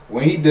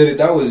 When he did it,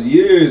 that was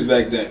years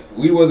back then.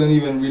 Weed wasn't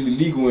even really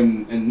legal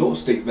in no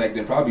states back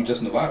then. Probably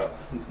just Nevada.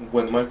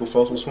 When Michael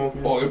Phelps was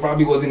smoking. Or it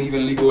probably wasn't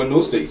even legal in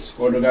those states.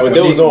 Or the guy But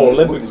there was they- no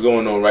Olympics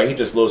going on, right? He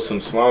just lost some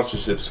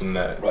sponsorships from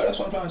that. Bro, that's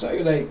what I'm trying to tell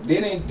you. Like they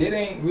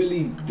didn't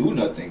really do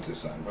nothing to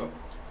son,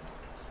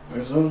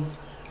 bro. So,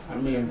 I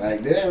mean,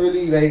 Like they didn't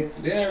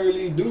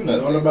really do it's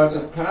nothing. all about the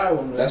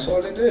power, man. That's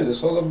all it is.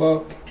 It's all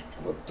about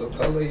what the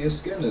color of your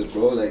skin is,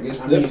 bro. Like it's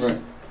I mean,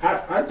 different.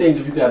 I think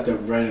if you got the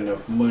brand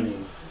enough money,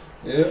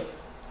 Yeah.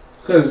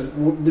 Because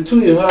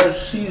between her,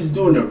 she's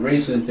doing the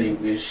racing thing,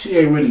 and she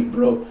ain't really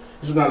broke.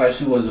 It's not like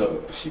she was a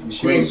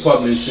great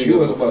public figure. She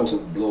was about to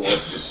blow up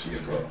this year,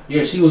 bro.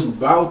 Yeah, she was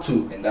about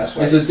to. And that's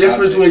why it's a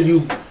difference when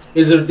you.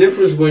 It's a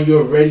difference when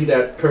you're already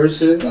that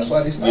person. That's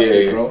why they stopped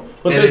it, bro.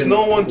 But and there's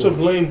no one to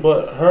blame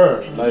but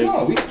her.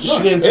 Like she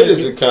didn't. It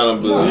is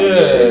accountability.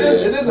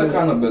 It is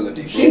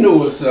accountability. Bro. She knew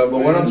what's up. But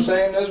what I'm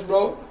saying is,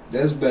 bro,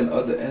 there's been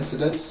other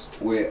incidents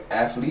where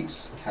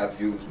athletes have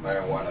used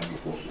marijuana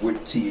before with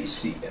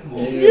THC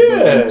involved.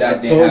 Yeah,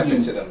 that didn't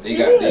happen to them.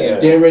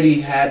 They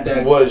already had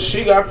that. Well,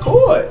 she got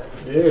caught.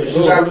 Yeah, she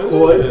got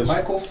caught.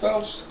 Michael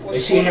Phelps.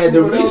 And she had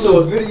the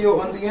resource video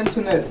on the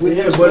internet.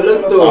 Yeah, but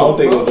look though, I don't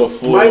think it was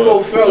before.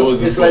 Michael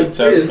Phelps is like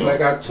this. Though.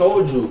 Like I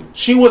told you,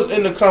 she was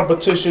in the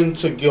competition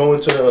to go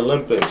into the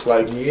Olympics.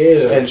 Like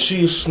and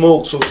she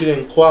smoked, so she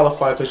didn't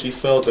qualify because she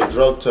failed the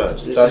drug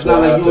test. That's it's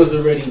not like you was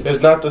already.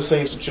 It's not the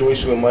same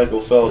situation with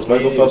Michael Phelps.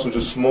 Michael Phelps was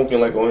just smoking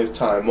like on his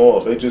time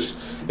off. It just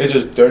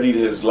dirtied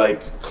his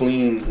like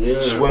clean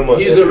swimmer.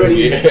 He's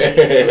already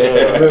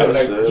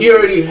like he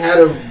already had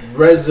a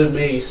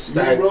resume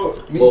stack.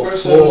 Me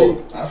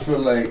personally, I feel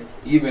like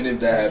even if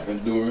that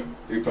happened during,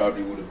 it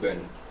probably would have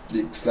been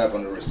the slap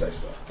on the wrist type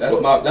stuff.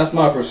 That's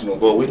my personal.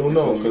 But we don't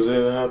know because it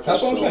didn't happen.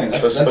 That's what I'm saying.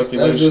 That's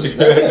speculation.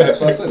 That's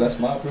what I said. That's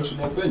my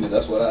personal opinion.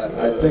 That's what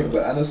I think.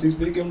 But honestly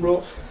speaking,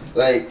 bro,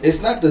 like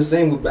it's not the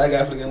same with black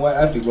athlete and white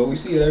athlete, bro. We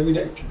see it every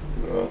day.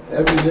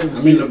 Every day.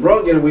 I mean,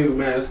 LeBron get away with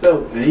mad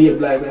stuff, and he a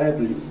black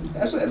athlete.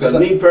 Because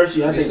me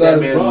personally, I think that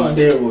man on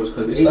steroids.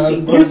 Because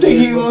 18. You think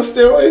he's on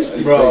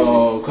steroids,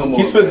 bro? Come on.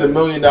 He spends $1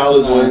 million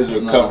on his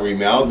recovery,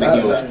 man. I don't think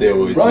he's on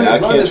steroids. Man. I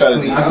can't try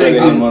to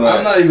discredit him on that.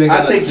 I'm not even.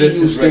 I think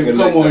he's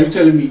come on, you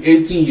telling me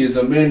 18 years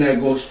a man that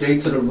goes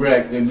straight to the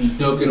rack and be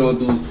dunking on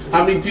dudes?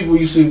 How many people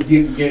you see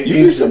get?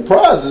 You'd be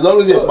surprised as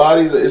long as your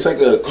body's. It's like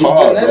a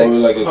car, bro.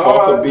 Like a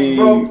car could be.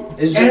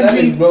 It's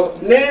genetics, bro.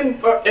 Name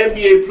an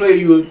NBA player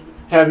you.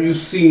 Have you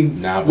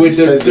seen with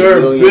the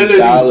durability? $1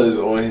 million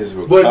on his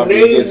recovery. But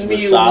name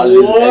me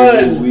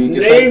one.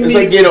 It's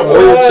like getting an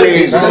oil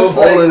change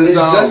all of the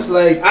time. Just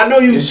like I know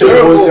you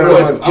durable,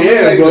 but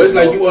damn, bro, it's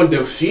like you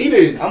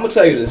undefeated. I'm gonna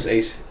tell you this,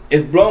 Ace.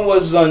 If Braun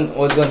was on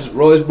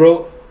steroids,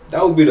 bro,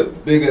 that would be the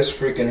biggest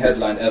freaking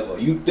headline ever.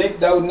 You think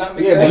that would not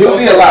make sense? He'll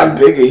be a lot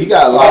bigger. He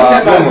got a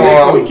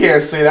lot. We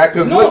can't say that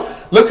because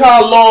look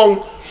how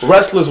long.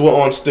 Wrestlers were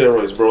on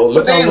steroids, bro.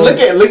 Look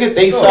at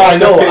they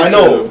size. I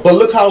know. But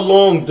look how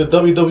long the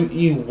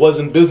WWE was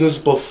in business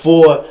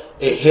before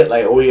it hit.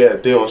 Like, oh yeah,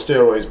 they're on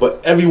steroids.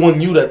 But everyone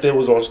knew that they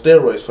was on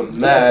steroids for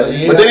mad.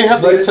 But they didn't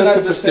have to get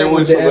tested for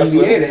steroids for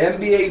wrestling. The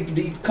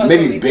NBA,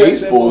 maybe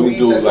baseball we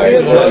do like.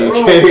 If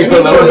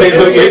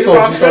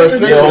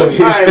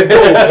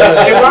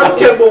I'm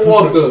Kemba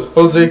Walker,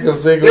 Jose,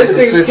 there's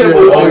things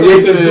Kemba Walker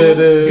can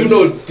do. You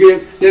know,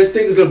 there's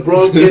things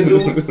LeBron can do.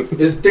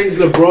 There's things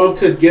LeBron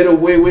could get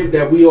away with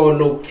that we all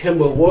know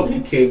Kemba Walker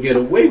can't get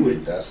away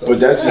with. But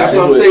that's what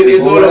I'm saying.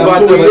 It's all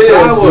about the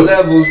power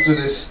levels to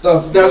this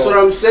stuff. That's what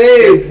I'm saying.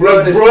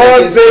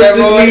 LeBron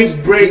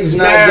basically brings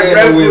mad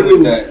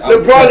revenue.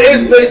 LeBron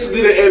is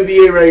basically the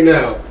NBA right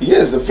now.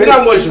 Yes, you know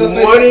how much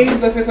money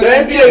the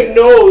NBA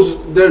knows.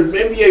 The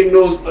NBA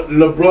knows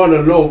LeBron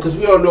alone because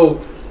we all know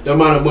the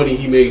amount of money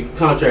he made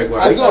contract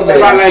wise. He's gonna make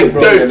like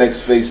 30. The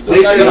next phase though.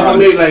 They said he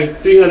made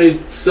like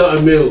 300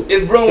 something mil.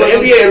 If Braun was the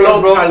NBA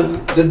alone,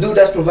 bro, the dude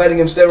that's providing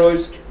him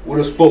steroids would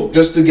have spoke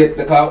just to get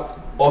the clout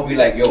or be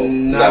like, yo,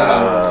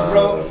 nah,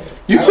 bro.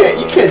 You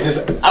can't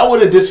just. I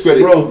wouldn't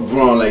discredit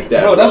Braun like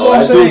that. Bro, that's what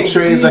I'm saying. That dude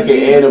trains like an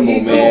animal,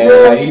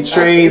 man. Like he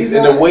trains,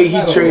 and the way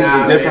he trains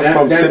is different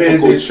from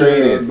typical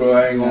training. Bro,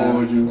 I ain't gonna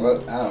hold you.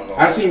 Well, I don't know.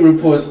 I seen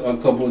reports a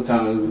couple of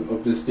times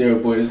of the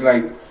steroid. It's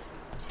like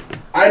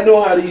I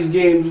know how these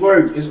games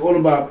work. It's all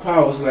about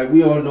power. It's like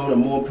we all know the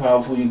more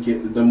powerful you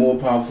get, the more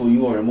powerful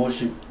you are, the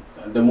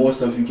more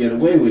stuff you get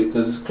away with.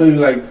 Because it's clearly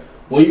like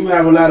when you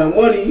have a lot of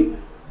money,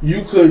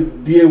 you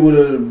could be able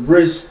to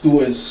risk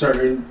doing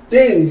certain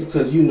things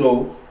because you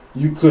know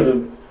you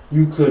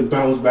could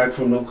bounce back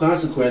from no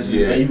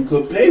consequences and you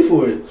could pay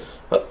for it.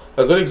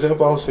 A good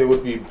example I would say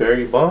would be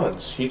Barry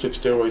Bonds. He took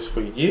steroids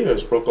for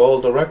years, broke all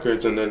the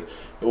records, and then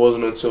it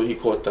wasn't until he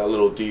caught that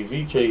little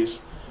DV case,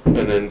 and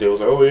then they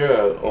was like, oh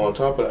yeah, on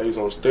top of that he's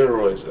on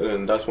steroids, and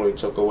then that's when he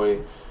took away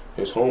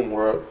his home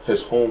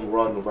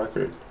run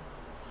record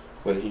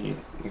when he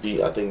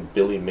beat I think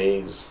Billy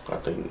Mays.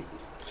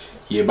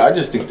 Yeah, but I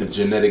just think the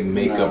genetic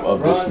makeup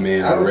of this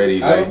man already,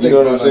 like, you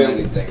know what I'm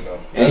saying?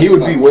 And he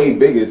would be way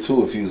bigger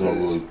too if he was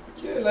on road.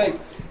 Yeah, like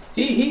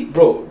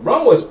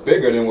Braun was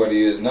bigger than what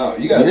he is now.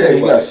 You got he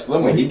got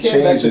slimmer. When he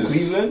came back to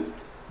Cleveland,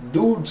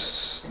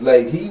 dudes,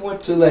 like he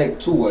went to like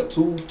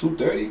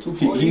 230,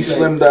 240. He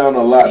slimmed down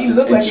a lot. He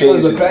looked like he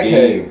was a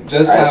crackhead.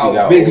 Just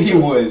how big he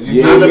was.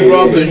 Now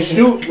LeBron can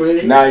shoot,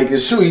 man. Now he can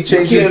shoot. He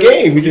changed his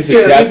game. He just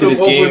adapted his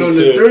game on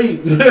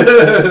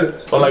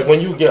the But like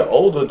when you get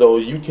older though,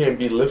 you can't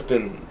be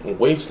lifting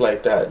weights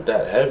like that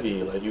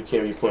heavy. Like you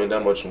can't be putting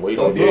that much weight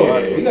on your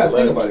body. You gotta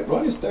think about it.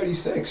 Braun is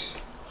 36.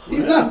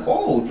 He's not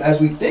old as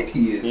we think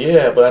he is.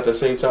 Yeah, but at the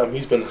same time,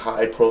 he's been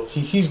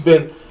he's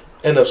been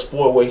in a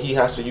sport where he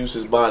has to use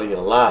his body a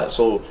lot,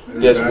 so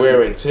there's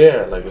wear and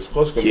tear. Like it's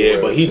supposed to be. Yeah,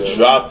 but he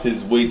dropped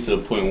his weight to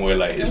the point where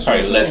like it's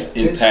probably less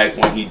impact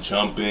when he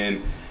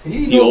jumping.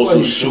 He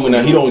also shooting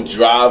now. He don't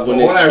drive when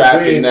there's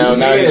traffic now.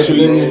 Now he's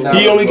shooting.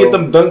 He only get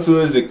them dunks to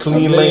his a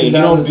clean lane. He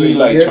don't be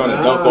like trying to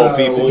dunk on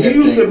people. He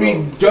used to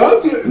be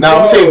dunking. Now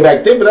I'm saying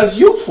back then, but that's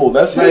youthful.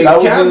 That's like that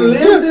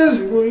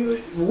was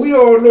we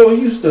all know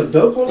he used to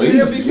dunk on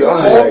them before.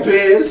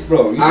 Lopez.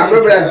 Bro, I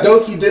remember that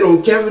dunk he did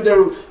on Kevin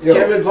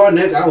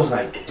Garnett. I was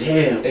like,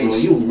 damn, bro,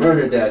 you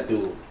murdered that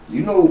dude.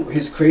 You know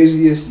his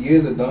craziest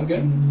years of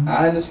dunking?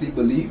 I honestly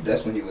believe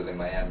that's when he was in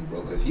Miami,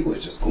 bro, because he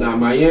was just going. Nah,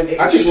 Miami.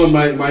 I think when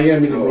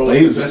Miami LeBron,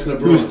 he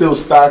was still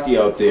stocky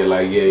out there.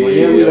 Like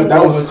yeah.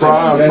 That was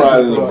prime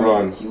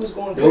LeBron. He was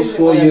going crazy. Those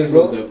 4 years,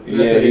 bro.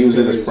 He was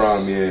in his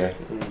prime. Yeah,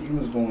 he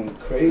was going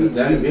crazy.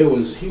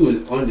 He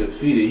was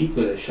undefeated. He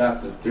could have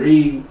shot the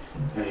three,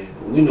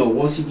 and we know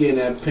once he get in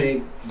that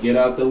paint, get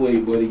out the way,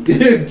 buddy.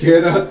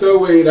 Get out the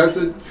way. That's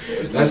a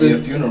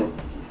funeral.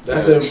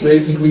 That's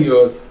basically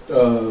a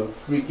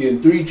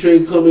freaking 3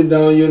 train coming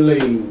down your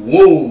lane.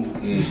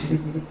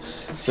 Whoom.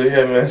 So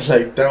yeah, man,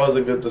 like that was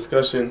a good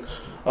discussion.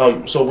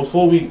 So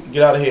before we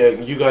get out of here,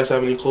 you guys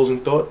have any closing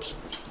thoughts?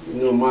 You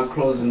know, my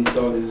closing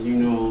thought is,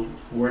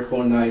 work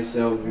on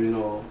thyself,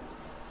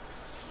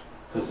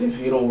 because if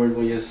you don't work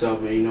on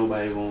yourself, ain't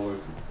nobody gonna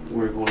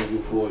work on you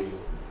for you.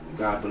 You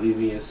gotta believe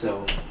in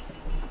yourself.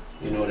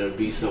 There'll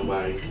be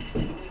somebody.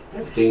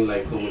 Everything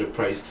like come with a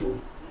price too.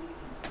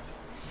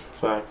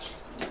 Facts.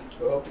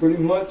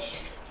 Pretty much.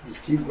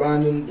 Just keep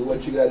grinding, do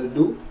what you gotta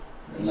do.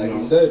 And like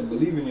you said,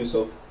 believe in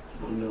yourself.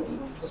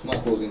 That's my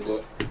closing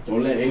thought.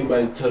 Don't let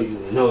anybody tell you,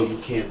 no, you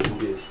can't do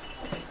this.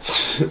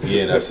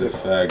 Yeah, that's a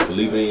fact.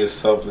 Believing in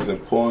yourself is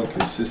important.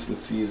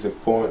 Consistency is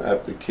important.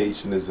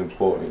 Application is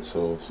important.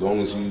 So as long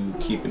as you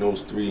keeping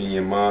those 3 in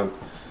your mind,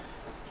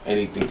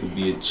 anything can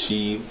be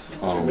achieved.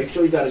 Make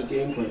sure you got a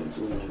game plan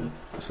too, man.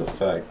 That's a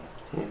fact.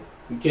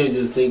 You can't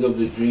just think of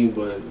the dream,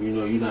 but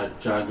you're not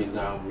jogging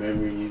down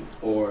memory,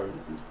 or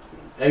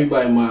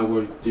everybody's mind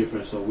works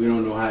different, so we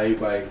don't know how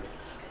everybody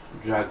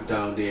jog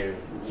down their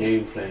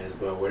game plans,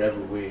 but whatever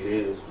way it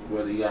is,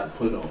 whether you got to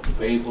put it on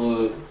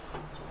paper,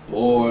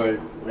 board,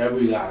 whatever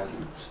you got,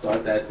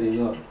 start that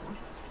thing up.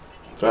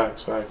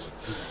 Facts.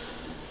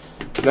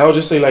 And I would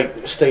just say,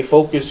 like, stay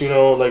focused,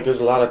 like there's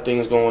a lot of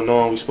things going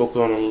on. We spoke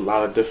on a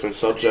lot of different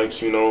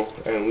subjects,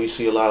 and we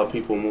see a lot of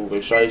people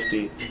moving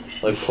shiesty.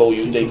 Like, Cole,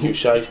 you think you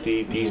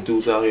shiesty, these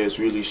dudes out here is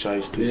really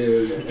shiesty.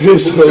 Yeah.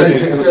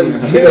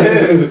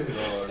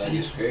 That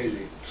is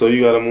crazy. So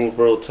you gotta move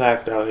real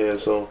tact out here,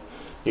 so,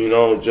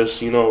 just,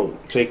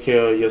 take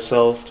care of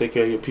yourself, take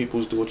care of your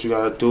peoples, do what you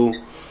gotta do.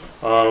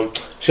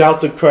 Shout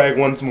out to Craig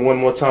one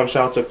more time,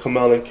 shout out to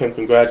Kamel and Kim,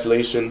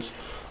 congratulations.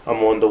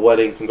 I'm on the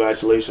wedding.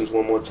 Congratulations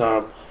one more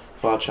time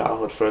for our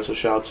childhood friends. So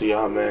shout out to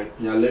y'all, man.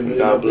 Y'all living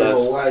it up in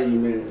Hawaii,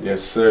 man.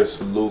 Yes, sir.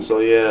 Salute. So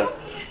yeah,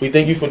 we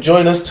thank you for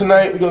joining us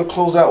tonight. We're gonna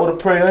close out with a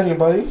prayer.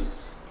 Anybody?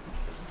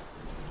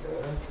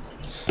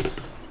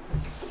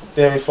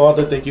 Dear Heavenly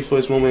Father, thank you for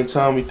this moment in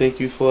time. We thank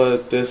you for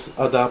this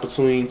other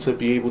opportunity to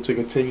be able to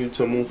continue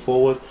to move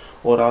forward.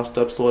 Order our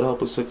steps, Lord.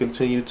 Help us to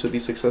continue to be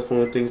successful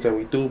in the things that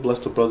we do. Bless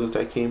the brothers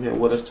that came here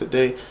with us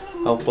today.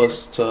 Help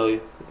us to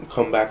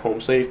come back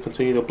home safe.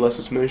 Continue to bless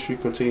this ministry.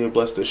 Continue to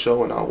bless this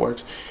show and our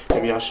works.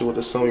 And Yahshua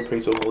the Son, we pray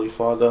to the Holy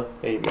Father.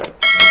 Amen.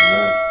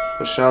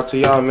 A shout out to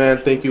y'all, man.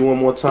 Thank you one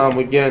more time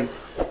again.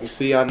 We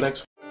see y'all next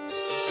week.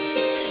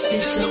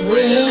 It's the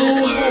real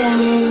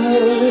world.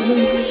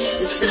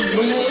 It's the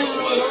real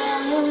world.